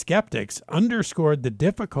 Senate skeptics underscored the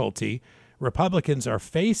difficulty Republicans are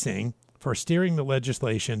facing for steering the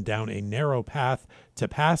legislation down a narrow path to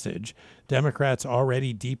passage. Democrats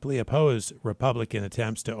already deeply oppose Republican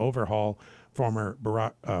attempts to overhaul former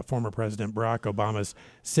President Barack Obama's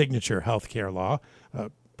signature health care law.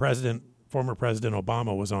 Former President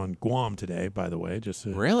Obama was on Guam today, by the way.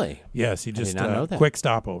 Really? Yes, he just did not know that. Quick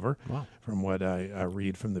stopover. Wow. From what I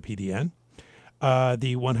read from the PDN.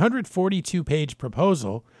 The 142-page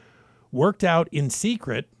proposal, worked out in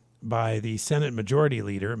secret by the Senate Majority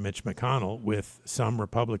Leader, Mitch McConnell, with some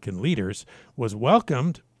Republican leaders, was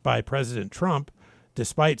welcomed by President Trump.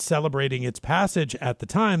 Despite celebrating its passage at the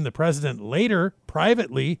time, the president later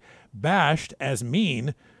privately bashed as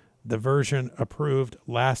mean the version approved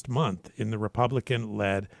last month in the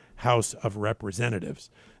Republican-led House of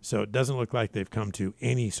Representatives. So it doesn't look like they've come to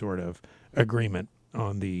any sort of agreement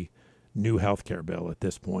on the new health care bill at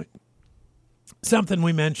this point. Something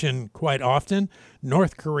we mention quite often,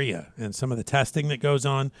 North Korea and some of the testing that goes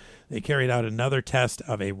on. They carried out another test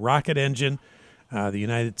of a rocket engine the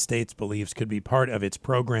United States believes could be part of its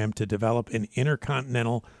program to develop an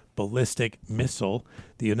intercontinental ballistic missile.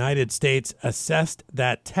 The United States assessed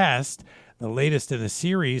that test, the latest in a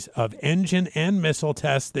series of engine and missile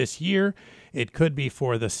tests this year. It could be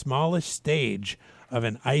for the smallest stage of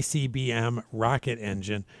an ICBM rocket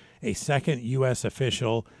engine. A second U.S.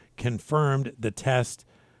 official confirmed the test,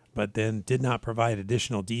 but then did not provide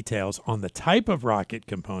additional details on the type of rocket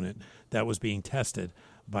component that was being tested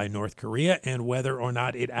by North Korea and whether or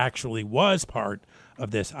not it actually was part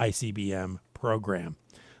of this ICBM program.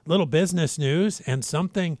 Little business news and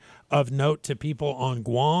something of note to people on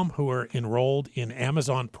Guam who are enrolled in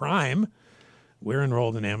Amazon Prime. We're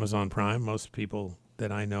enrolled in Amazon Prime. Most people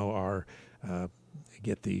that I know are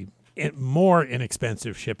get the more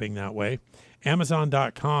inexpensive shipping that way.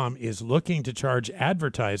 Amazon.com is looking to charge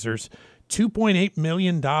advertisers $2.8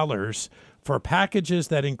 million for packages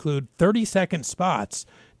that include 30-second spots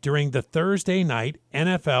during the Thursday night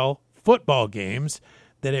NFL football games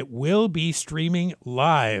that it will be streaming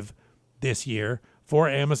live this year for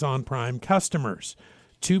Amazon Prime customers.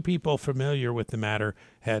 2 people familiar with the matter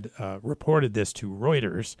had reported this to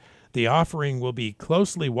Reuters. The offering will be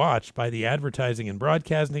closely watched by the advertising and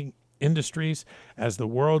broadcasting industries as the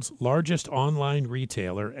world's largest online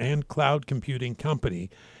retailer and cloud computing company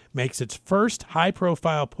makes its first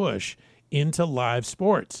high-profile push into live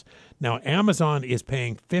sports. Now, Amazon is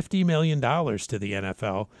paying $50 million to the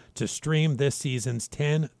NFL to stream this season's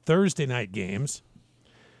 10 Thursday night games.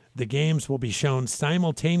 The games will be shown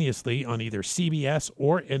simultaneously on either CBS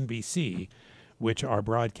or NBC, which are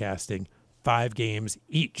broadcasting 5 games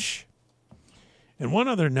each. And one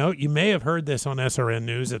other note, you may have heard this on SRN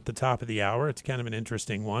News at the top of the hour. It's kind of an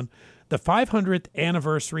interesting one. The 500th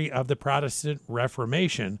anniversary of the Protestant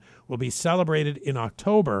Reformation will be celebrated in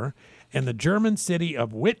October, and the German city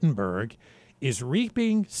of Wittenberg is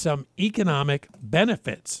reaping some economic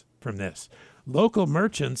benefits from this. Local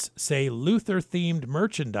merchants say Luther-themed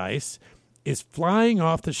merchandise is flying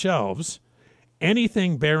off the shelves.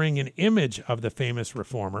 Anything bearing an image of the famous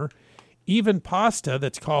reformer, even pasta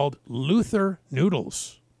that's called Luther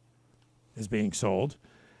noodles, is being sold.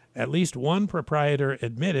 At least one proprietor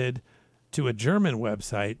admitted to a German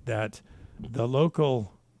website that the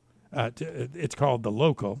local, it's called The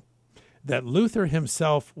Local, that Luther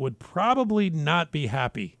himself would probably not be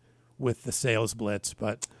happy with the sales blitz,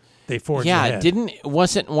 but they forged ahead.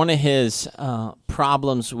 Wasn't one of his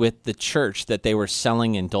problems with the church that they were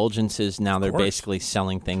selling indulgences? Now they're basically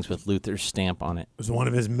selling things with Luther's stamp on it. It was one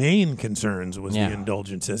of his main concerns was the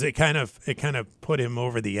indulgences. It kind of put him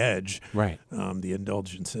over the edge, right? The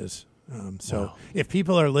indulgences. So if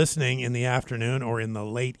people are listening in the afternoon or in the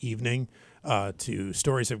late evening to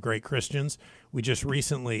Stories of Great Christians, we just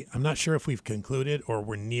recently, I'm not sure if we've concluded or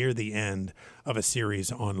we're near the end of a series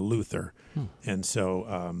on Luther. And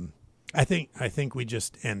so I think we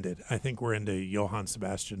just ended. I think we're into Johann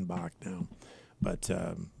Sebastian Bach now. But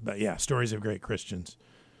yeah, Stories of Great Christians,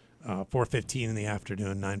 4:15 in the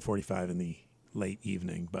afternoon, 9:45 in the late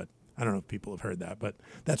evening. But I don't know if people have heard that, but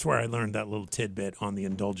that's where I learned that little tidbit on the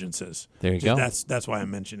indulgences. There you go. That's why I'm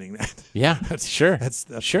mentioning that. Yeah, sure. That's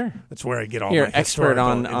sure. That's where I get all You're my expert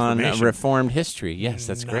on information. Reformed history. Yes,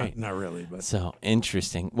 that's great. Not really, but So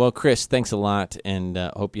interesting. Well, Chris, thanks a lot, and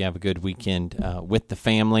hope you have a good weekend with the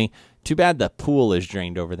family. Too bad the pool is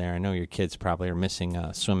drained over there. I know your kids probably are missing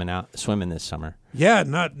swimming this summer. yeah,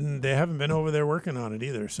 they haven't been over there working on it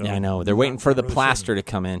either. So Yeah, I know. They're waiting for the not really plaster sure. to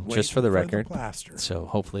come in, just Waiting for the record. plaster. So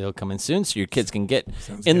hopefully it'll come in soon so your kids can get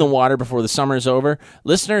Sounds in the good. water before the summer's over.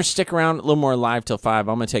 Listeners, stick around a little more live till 5.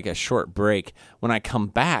 I'm going to take a short break. When I come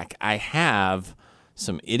back, I have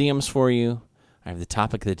some idioms for you. I have the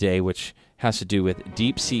topic of the day, which has to do with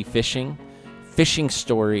deep sea fishing, fishing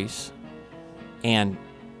stories, and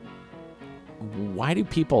why do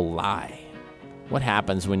people lie? What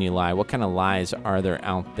happens when you lie? What kind of lies are there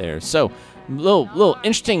out there? So, little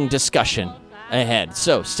interesting discussion ahead.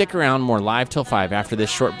 So, stick around, more live till 5 after this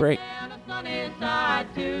short break. And the sunny side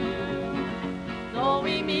too. So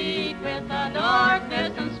we meet with the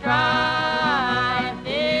darkness and strife.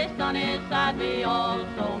 This sunny side we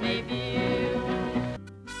also may view.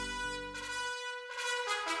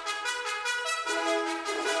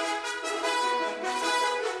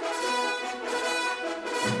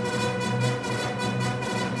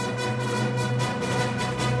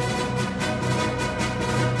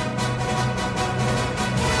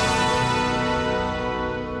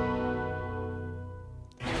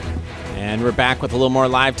 And we're back with a little more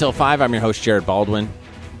live till 5. I'm your host, Jared Baldwin,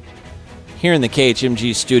 here in the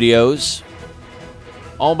KHMG studios,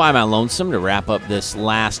 all by my lonesome to wrap up this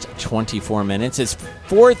last 24 minutes. It's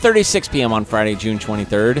 4:36 p.m. on Friday, June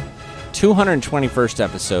 23rd, 221st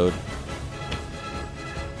episode.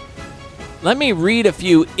 Let me read a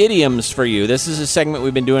few idioms for you. This is a segment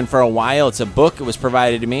we've been doing for a while. It's a book. It was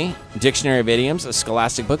provided to me, Dictionary of Idioms, a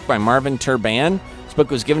scholastic book by Marvin Turban. This book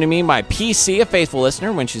was given to me by PC, a faithful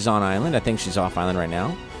listener, when she's on island. I think she's off island right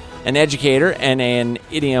now. An educator and an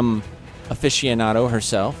idiom aficionado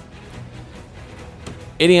herself.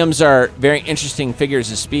 Idioms are very interesting figures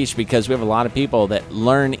of speech because we have a lot of people that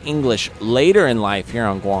learn English later in life here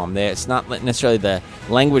on Guam. It's not necessarily the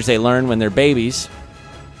language they learn when they're babies.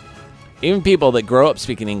 Even people that grow up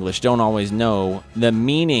speaking English don't always know the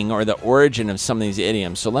meaning or the origin of some of these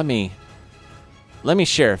idioms. So let me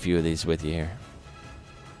share a few of these with you here.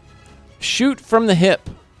 Shoot from the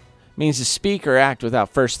hip means to speak or act without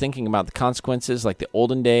first thinking about the consequences, like the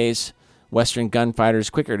olden days. Western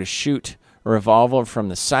gunfighters, quicker to shoot a revolver from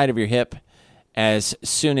the side of your hip as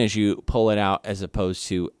soon as you pull it out, as opposed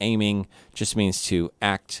to aiming. Just means to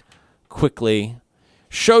act quickly.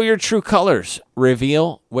 Show your true colors.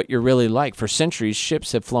 Reveal what you're really like. For centuries,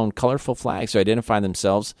 ships have flown colorful flags to identify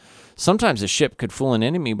themselves. Sometimes a ship could fool an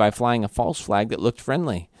enemy by flying a false flag that looked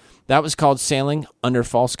friendly. That was called sailing under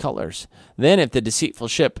false colors. Then, if the deceitful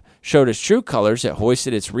ship showed its true colors, it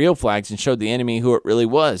hoisted its real flags and showed the enemy who it really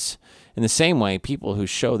was. In the same way, people who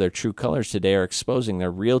show their true colors today are exposing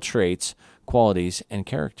their real traits, qualities, and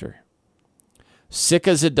character. Sick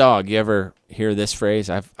as a dog. You ever hear this phrase?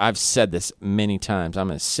 I've said this many times.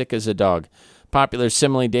 I'm as sick as a dog. Popular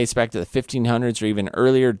simile dates back to the 1500s or even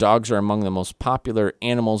earlier. Dogs are among the most popular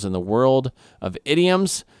animals in the world of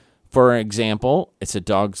idioms. For example, it's a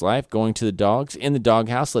dog's life, going to the dogs, in the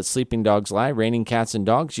doghouse, let sleeping dogs lie, raining cats and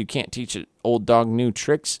dogs, you can't teach an old dog new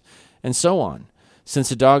tricks, and so on.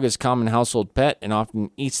 Since a dog is a common household pet and often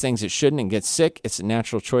eats things it shouldn't and gets sick, it's a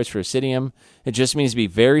natural choice for a idiom. It just means to be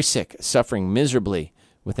very sick, suffering miserably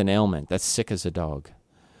with an ailment. That's sick as a dog.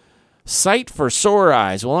 Sight for sore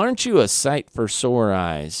eyes. Well, aren't you a sight for sore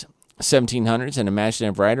eyes? 1700s, an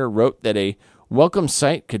imaginative writer wrote that a welcome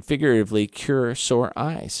sight could figuratively cure sore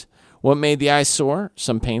eyes. What made the eyes sore?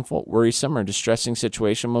 Some painful, worrisome, or distressing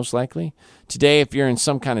situation, most likely. Today, if you're in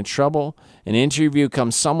some kind of trouble, an interview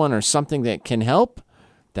comes someone or something that can help,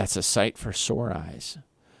 that's a sight for sore eyes.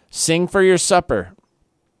 Sing for your supper.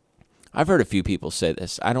 I've heard a few people say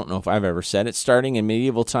this. I don't know if I've ever said it. Starting in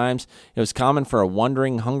medieval times, it was common for a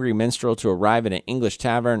wandering, hungry minstrel to arrive at an English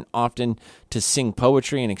tavern, often to sing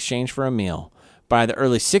poetry in exchange for a meal. By the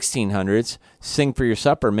early 1600s, sing for your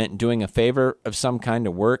supper meant doing a favor of some kind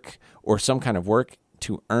of work or some kind of work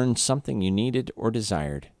to earn something you needed or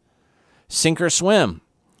desired. Sink or swim.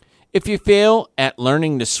 If you fail at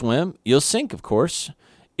learning to swim, you'll sink, of course.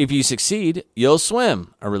 If you succeed, you'll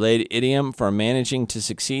swim. A related idiom for managing to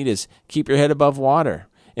succeed is keep your head above water.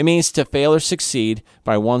 It means to fail or succeed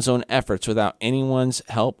by one's own efforts without anyone's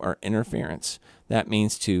help or interference. That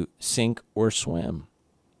means to sink or swim.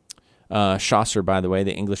 Chaucer, by the way,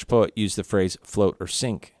 the English poet, used the phrase float or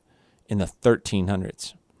sink in the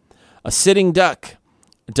 1300s. A sitting duck.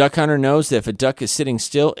 A duck hunter knows that if a duck is sitting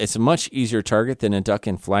still, it's a much easier target than a duck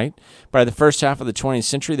in flight. By the first half of the 20th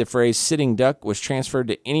century, the phrase sitting duck was transferred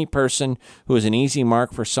to any person who was an easy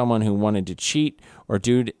mark for someone who wanted to cheat or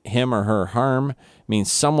do him or her harm. It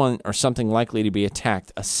means someone or something likely to be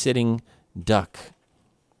attacked. A sitting duck.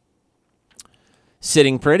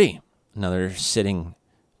 Sitting pretty. Another sitting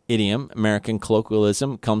idiom, American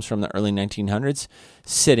colloquialism, comes from the early 1900s.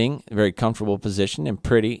 Sitting, a very comfortable position, and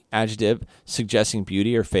pretty, adjective, suggesting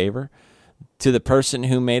beauty or favor. To the person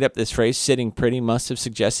who made up this phrase, sitting pretty must have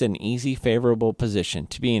suggested an easy, favorable position,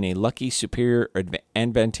 to be in a lucky, superior, or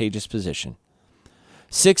advantageous position.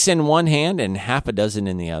 6 in one hand and half a dozen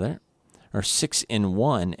in the other. Or 6 in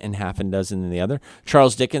one and half a dozen in the other.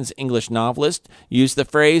 Charles Dickens, English novelist, used the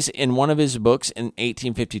phrase in one of his books in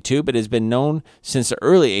 1852, but has been known since the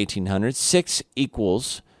early 1800s. 6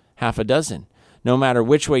 equals half a dozen, no matter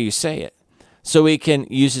which way you say it. So we can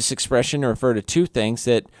use this expression to refer to two things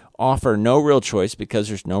that offer no real choice because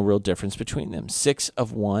there's no real difference between them. 6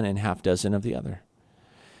 of one and half dozen of the other.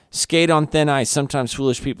 Skate on thin ice. Sometimes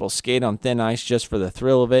foolish people skate on thin ice just for the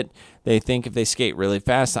thrill of it. They think if they skate really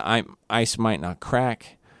fast, the ice might not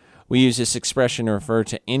crack. We use this expression to refer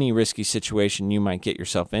to any risky situation you might get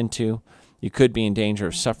yourself into. You could be in danger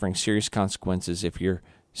of suffering serious consequences if you're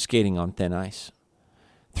skating on thin ice.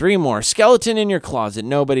 3 more. Skeleton in your closet.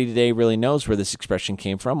 Nobody today really knows where this expression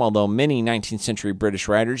came from, although many 19th century British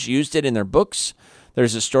writers used it in their books.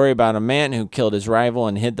 There's a story about a man who killed his rival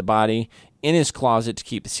and hid the body in his closet to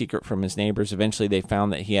keep the secret from his neighbors. Eventually, they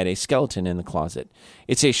found that he had a skeleton in the closet.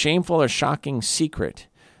 It's a shameful or shocking secret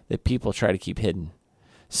that people try to keep hidden.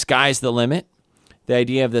 Sky's the limit. The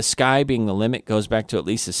idea of the sky being the limit goes back to at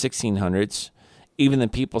least the 1600s. Even the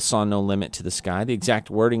people saw no limit to the sky. The exact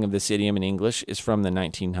wording of this idiom in English is from the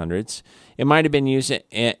 1900s. It might have been used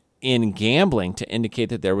in gambling to indicate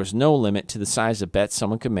that there was no limit to the size of bets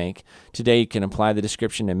someone could make. Today, you can apply the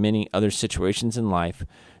description to many other situations in life.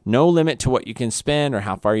 No limit to what you can spend or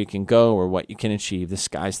how far you can go or what you can achieve. The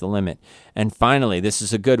sky's the limit. And finally, this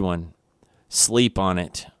is a good one. Sleep on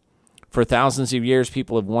it. For thousands of years,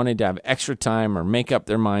 people have wanted to have extra time or make up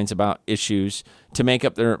their minds about issues. In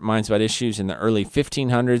the early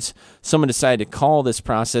 1500s, someone decided to call this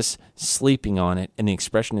process sleeping on it, and the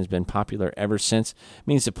expression has been popular ever since. It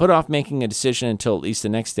means to put off making a decision until at least the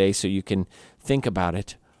next day so you can think about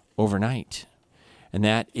it overnight. And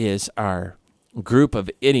that is our group of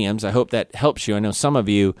idioms. I hope that helps you. I know some of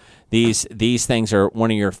you, these things are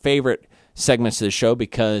one of your favorite segments of the show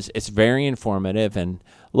because it's very informative and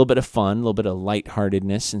a little bit of fun, a little bit of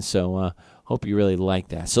lightheartedness, and so hope you really like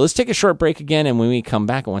that. So let's take a short break again, and when we come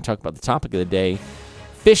back, I want to talk about the topic of the day,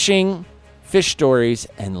 fishing, fish stories,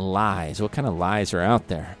 and lies. What kind of lies are out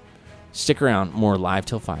there? Stick around. More Live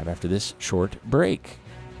Till 5 after this short break.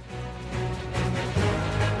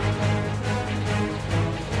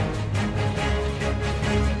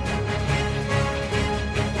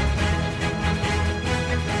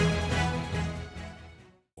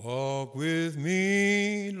 Walk with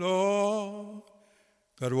me, Lord,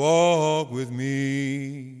 God, walk with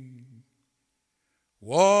me.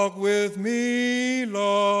 Walk with me,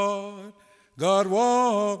 Lord, God,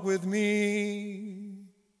 walk with me.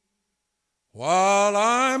 While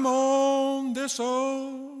I'm on this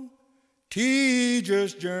old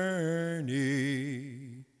tedious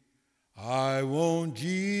journey, I want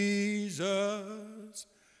Jesus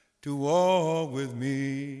to walk with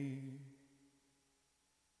me.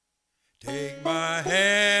 Take my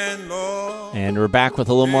hand, Lord. And we're back with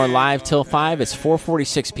a little more Live Till 5. It's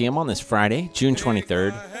 4:46 p.m. on this Friday, June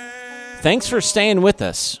 23rd. Thanks for staying with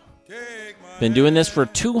us. Been doing this for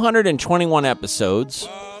 221 episodes.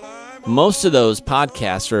 Most of those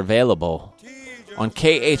podcasts are available on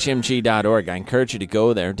khmg.org. I encourage you to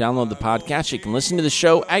go there, download the podcast. You can listen to the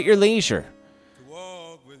show at your leisure.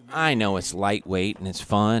 I know it's lightweight and it's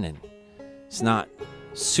fun and it's not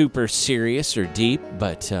super serious or deep,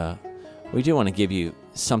 but we do want to give you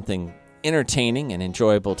something entertaining and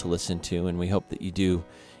enjoyable to listen to, and we hope that you do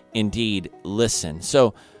indeed listen.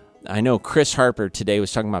 So I know Chris Harper today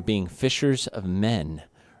was talking about being fishers of men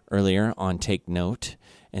earlier on Take Note.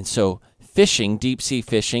 And so fishing, deep-sea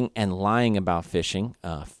fishing, and lying about fishing,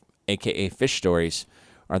 a.k.a. fish stories,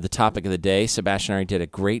 are the topic of the day. Sebastian already did a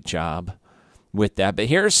great job with that. But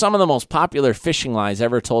here are some of the most popular fishing lies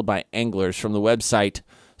ever told by anglers from the website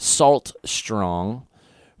Salt Strong.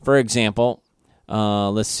 For example,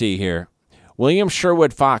 let's see here. William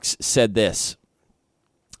Sherwood Fox said this: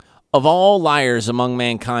 "Of all liars among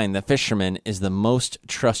mankind, the fisherman is the most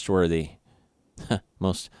trustworthy."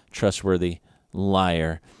 Most trustworthy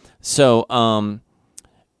liar. So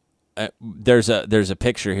there's a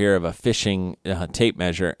picture here of a fishing tape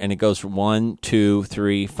measure, and it goes from 1, 2,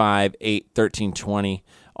 3, 5, 8, 13, 20,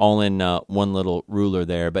 all in one little ruler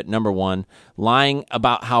there. But number one, lying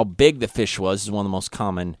about how big the fish was is one of the most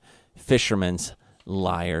common fishermen's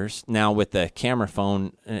liars. Now, with the camera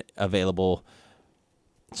phone available,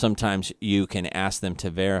 sometimes you can ask them to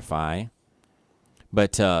verify.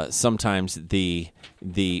 But sometimes the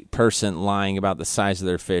person lying about the size of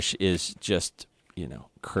their fish is just,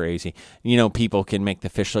 crazy. People can make the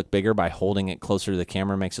fish look bigger by holding it closer to the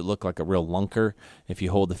camera. Makes it look like a real lunker if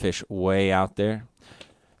you hold the fish way out there.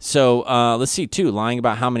 So let's see, too, lying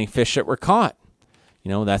about how many fish that were caught.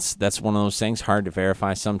 That's one of those things hard to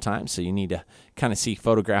verify sometimes, so you need to kind of see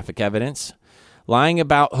photographic evidence. Lying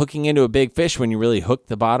about hooking into a big fish when you really hook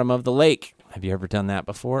the bottom of the lake. Have you ever done that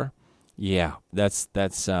before? Yeah, that's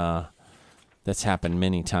happened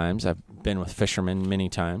many times. I've been with fishermen many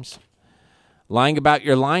times. Lying about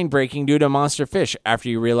your line breaking due to a monster fish after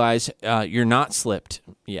you realize you're not slipped.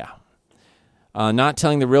 Yeah. Not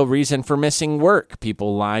telling the real reason for missing work.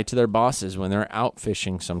 People lie to their bosses when they're out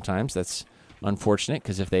fishing sometimes. That's unfortunate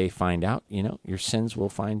because if they find out, your sins will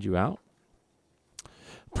find you out.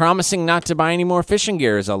 Promising not to buy any more fishing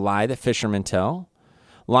gear is a lie that fishermen tell.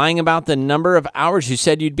 Lying about the number of hours you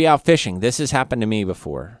said you'd be out fishing. This has happened to me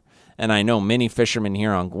before. And I know many fishermen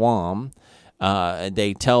here on Guam,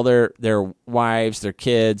 they tell their wives, their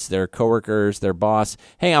kids, their coworkers, their boss,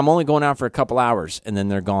 hey, I'm only going out for a couple hours. And then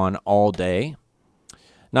they're gone all day.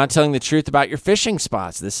 Not telling the truth about your fishing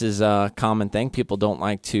spots. This is a common thing. People don't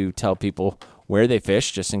like to tell people where they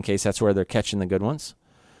fish, just in case that's where they're catching the good ones.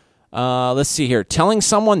 Let's see here. Telling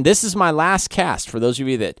someone, this is my last cast. For those of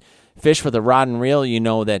you that fish with a rod and reel, you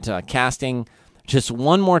know that casting just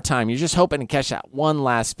one more time, you're just hoping to catch that one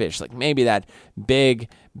last fish. Like maybe that big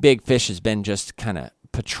fish has been just kind of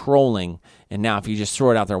patrolling, and now if you just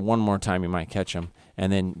throw it out there one more time, you might catch them.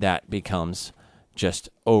 And then that becomes just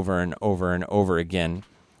over and over and over again.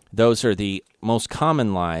 Those are the most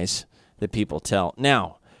common lies that people tell.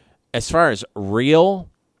 Now, as far as real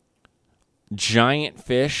giant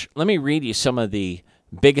fish, let me read you some of the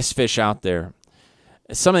biggest fish out there.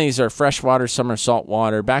 Some of these are freshwater, some are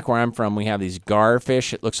saltwater. Back where I'm from, we have these gar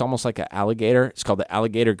fish. It looks almost like an alligator. It's called the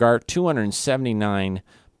alligator gar, 279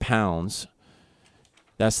 pounds.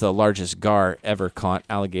 That's the largest gar ever caught,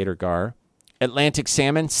 alligator gar. Atlantic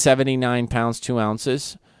salmon, 79 pounds, 2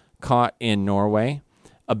 ounces, caught in Norway.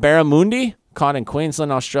 A barramundi, caught in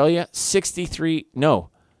Queensland, Australia, 63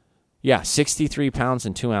 pounds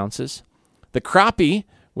and 2 ounces. The crappie,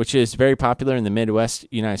 which is very popular in the Midwest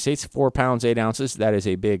United States, 4 pounds, 8 ounces. That is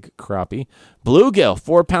a big crappie. Bluegill,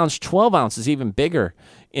 4 pounds, 12 ounces, even bigger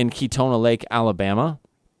in Ketona Lake, Alabama.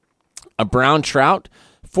 A brown trout,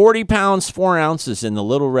 40 pounds, 4 ounces in the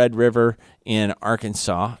Little Red River in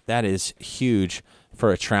Arkansas. That is huge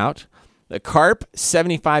for a trout. The carp,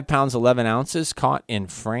 75 pounds, 11 ounces, caught in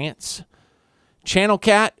France. Channel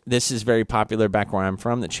cat, this is very popular back where I'm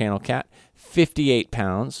from, the channel cat, 58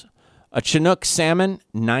 pounds. A Chinook salmon,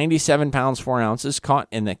 97 pounds, 4 ounces, caught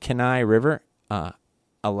in the Kenai River,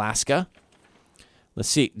 Alaska. Let's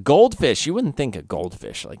see. Goldfish. You wouldn't think of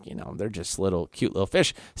goldfish. They're just cute little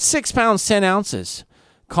fish. 6 pounds, 10 ounces,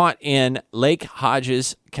 caught in Lake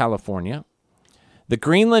Hodges, California. The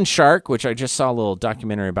Greenland shark, which I just saw a little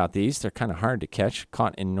documentary about these. They're kind of hard to catch.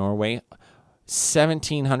 Caught in Norway.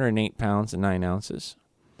 1,708 pounds and 9 ounces.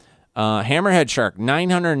 Hammerhead shark,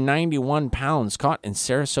 991 pounds, caught in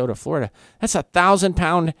Sarasota, Florida. That's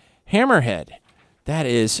 1,000-pound hammerhead. That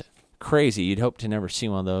is crazy. You'd hope to never see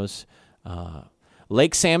one of those.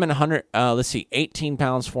 Lake salmon, 18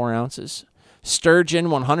 pounds, 4 ounces. Sturgeon,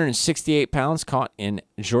 168 pounds, caught in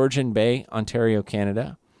Georgian Bay, Ontario,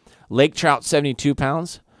 Canada. Lake trout, 72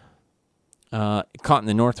 pounds, caught in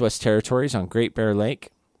the Northwest Territories on Great Bear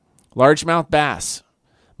Lake. Largemouth bass,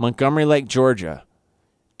 Montgomery Lake, Georgia,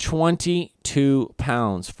 22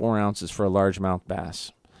 pounds, 4 ounces for a largemouth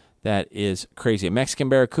bass. That is crazy. A Mexican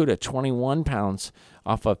barracuda, 21 pounds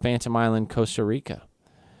off of Phantom Island, Costa Rica.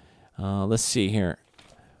 Let's see here.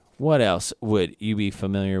 What else would you be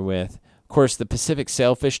familiar with? Of course, the Pacific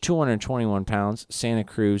sailfish, 221 pounds, Santa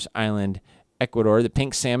Cruz Island, Ecuador. The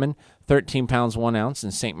pink salmon, 13 pounds, 1 ounce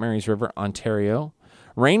in St. Mary's River, Ontario.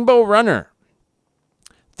 Rainbow runner,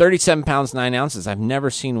 37 pounds, 9 ounces. I've never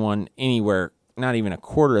seen one anywhere, not even a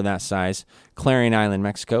quarter of that size. Clarion Island,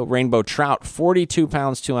 Mexico. Rainbow trout, 42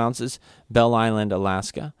 pounds, 2 ounces, Bell Island,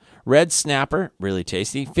 Alaska. Red snapper, really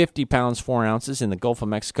tasty, 50 pounds, 4 ounces in the Gulf of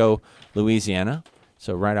Mexico, Louisiana.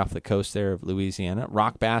 So right off the coast there of Louisiana.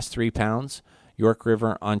 Rock bass, 3 pounds, York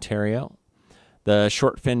River, Ontario. The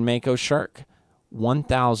short-fin mako shark,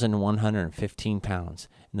 1,115 pounds.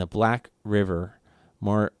 In the Black River,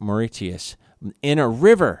 Mauritius, in a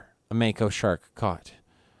river, a mako shark caught.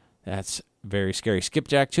 That's very scary.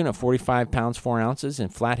 Skipjack tuna, 45 pounds, 4 ounces, in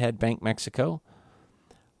Flathead Bank, Mexico.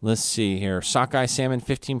 Let's see here. Sockeye salmon,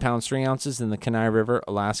 15 pounds, 3 ounces, in the Kenai River,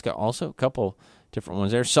 Alaska. Also, a couple different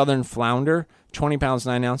ones there. Southern flounder, 20 pounds,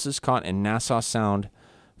 9 ounces, caught in Nassau Sound,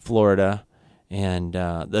 Florida. And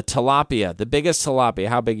the tilapia, the biggest tilapia,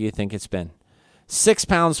 how big do you think it's been? 6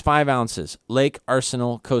 pounds, 5 ounces, Lake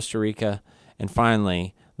Arsenal, Costa Rica. And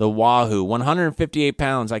finally, the wahoo, 158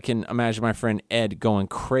 pounds. I can imagine my friend Ed going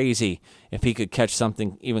crazy if he could catch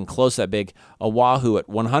something even close that big. A wahoo at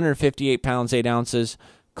 158 pounds, 8 ounces,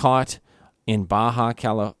 caught in Baja,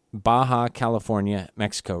 California,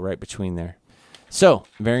 Mexico, right between there. So,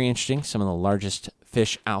 very interesting. Some of the largest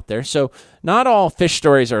fish out there. So, not all fish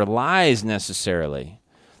stories are lies necessarily,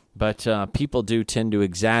 but people do tend to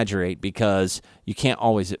exaggerate because you can't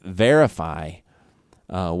always verify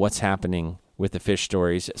what's happening with the fish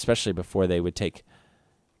stories, especially before they would take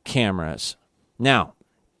cameras. Now,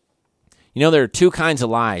 there are two kinds of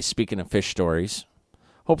lies, speaking of fish stories.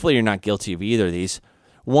 Hopefully you're not guilty of either of these.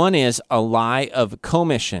 One is a lie of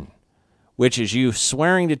commission, which is you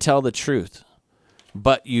swearing to tell the truth,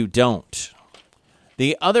 but you don't.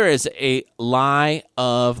 The other is a lie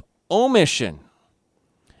of omission,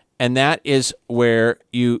 and that is where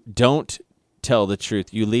you don't tell the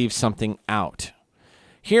truth. You leave something out.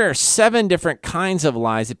 Here are 7 different kinds of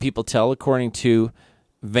lies that people tell according to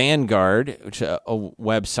Vanguard, which is a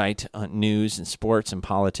website on news and sports and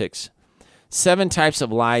politics. 7 types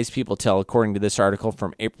of lies people tell according to this article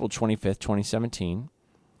from April 25th, 2017.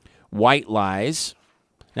 White lies.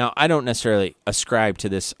 Now, I don't necessarily ascribe to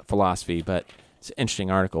this philosophy, but it's an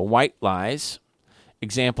interesting article. White lies.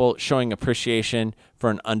 Example, showing appreciation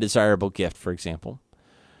for an undesirable gift, for example.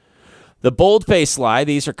 The bold-faced lie,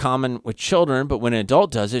 these are common with children, but when an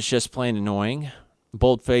adult does it, it's just plain annoying.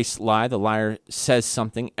 Bold-faced lie, the liar says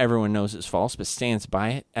something everyone knows is false, but stands by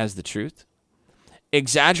it as the truth.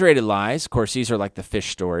 Exaggerated lies, of course, these are like the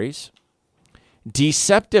fish stories.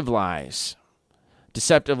 Deceptive lies.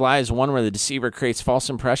 Deceptive lie is one where the deceiver creates false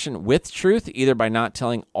impression with truth, either by not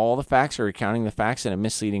telling all the facts or recounting the facts in a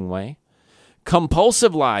misleading way.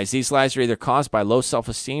 Compulsive lies. These lies are either caused by low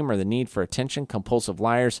self-esteem or the need for attention. Compulsive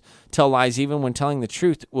liars tell lies even when telling the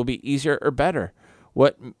truth will be easier or better.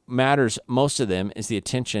 What matters most to them is the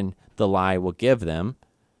attention the lie will give them.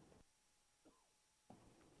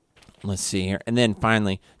 Let's see here. And then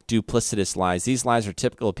finally, duplicitous lies. These lies are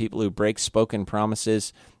typical of people who break spoken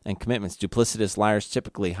promises and commitments. Duplicitous liars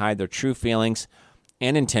typically hide their true feelings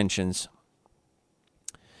and intentions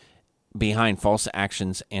behind false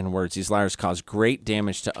actions and words. These liars cause great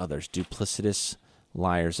damage to others. Duplicitous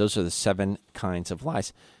liars. Those are the 7 kinds of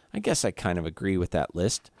lies. I guess I kind of agree with that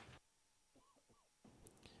list.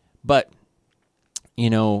 But,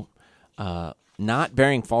 not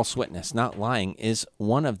bearing false witness, not lying, is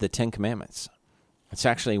one of the 10 commandments. It's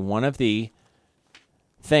actually one of the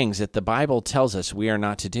things that the Bible tells us we are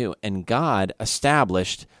not to do. And God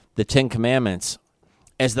established the 10 commandments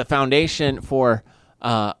as the foundation for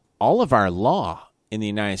all of our law in the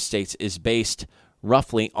United States is based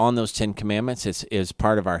roughly on those 10 commandments. It is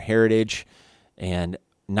part of our heritage. And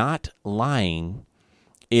not lying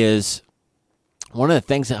is one of the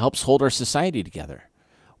things that helps hold our society together.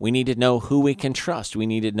 We need to know who we can trust. We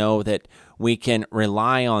need to know that we can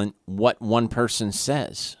rely on what one person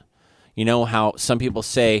says. You know how some people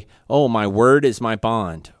say, oh, my word is my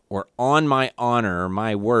bond, or on my honor, or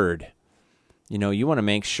my word. You want to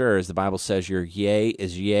make sure, as the Bible says, your yea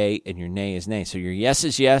is yea and your nay is nay. So your yes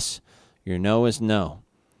is yes, your no is no.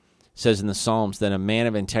 It says in the Psalms that a man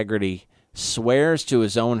of integrity swears to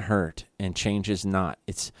his own hurt and changes not.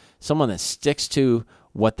 It's someone that sticks to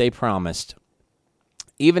what they promised.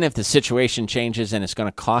 Even if the situation changes and it's going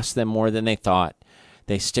to cost them more than they thought,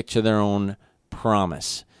 they stick to their own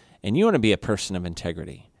promise. And you want to be a person of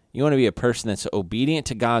integrity. You want to be a person that's obedient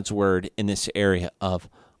to God's word in this area of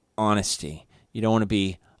honesty. You don't want to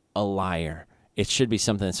be a liar. It should be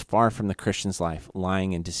something that's far from the Christian's life,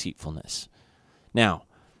 lying and deceitfulness. Now,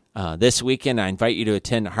 this weekend, I invite you to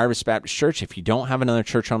attend Harvest Baptist Church. If you don't have another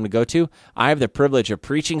church home to go to, I have the privilege of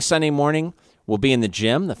preaching Sunday morning. We'll be in the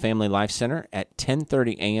gym, the Family Life Center, at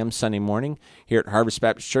 10:30 a.m. Sunday morning here at Harvest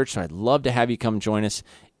Baptist Church. So I'd love to have you come join us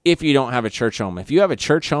if you don't have a church home. If you have a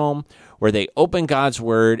church home where they open God's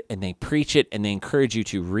word and they preach it and they encourage you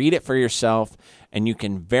to read it for yourself, and you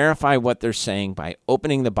can verify what they're saying by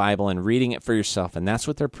opening the Bible and reading it for yourself, and that's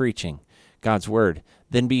what they're preaching, God's word,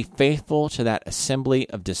 then be faithful to that assembly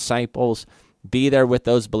of disciples Be there with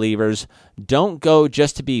those believers. Don't go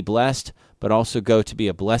just to be blessed, but also go to be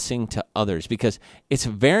a blessing to others, because it's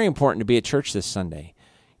very important to be at church this Sunday.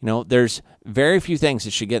 You know, there's very few things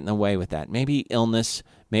that should get in the way with that. Maybe illness,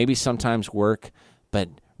 maybe sometimes work, but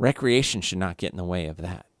recreation should not get in the way of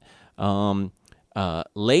that.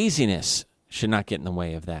 Laziness should not get in the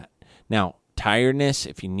way of that. Now, tiredness,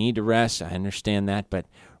 if you need to rest, I understand that, but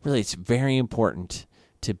really it's very important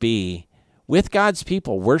to be with God's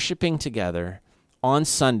people, worshiping together on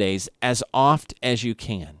Sundays as oft as you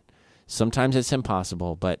can. Sometimes it's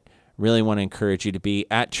impossible, but really want to encourage you to be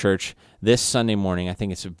at church this Sunday morning. I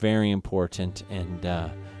think it's very important,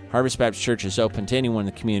 and Harvest Baptist Church is open to anyone in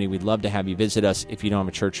the community. We'd love to have you visit us if you don't have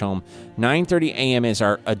a church home. 9:30 a.m. is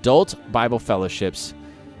our adult Bible fellowships.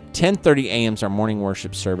 10:30 a.m. is our morning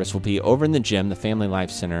worship service. We'll be over in the gym, the Family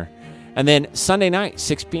Life Center. And then Sunday night,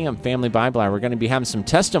 6 p.m., Family Bible Hour. We're going to be having some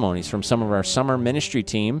testimonies from some of our summer ministry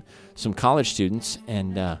team, some college students,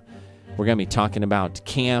 and we're going to be talking about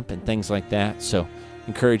camp and things like that. So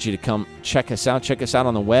encourage you to come check us out. Check us out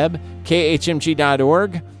on the web,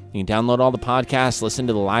 khmg.org. You can download all the podcasts, listen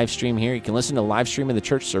to the live stream here. You can listen to the live stream of the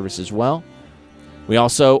church service as well. We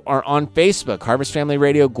also are on Facebook, Harvest Family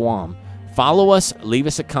Radio Guam. Follow us, leave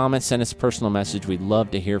us a comment, send us a personal message. We'd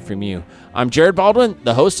love to hear from you. I'm Jared Baldwin,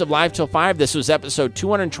 the host of Live Till 5. This was episode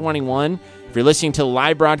 221. If you're listening to the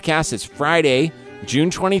live broadcast, it's Friday, June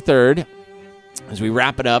 23rd. As we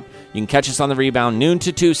wrap it up, you can catch us on the rebound, noon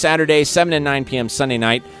to 2 Saturday, 7 and 9 p.m. Sunday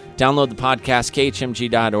night. Download the podcast,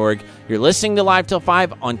 khmg.org. You're listening to Live Till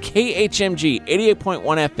 5 on KHMG 88.1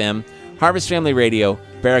 FM, Harvest Family Radio,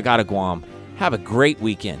 Barrigada, Guam. Have a great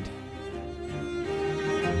weekend.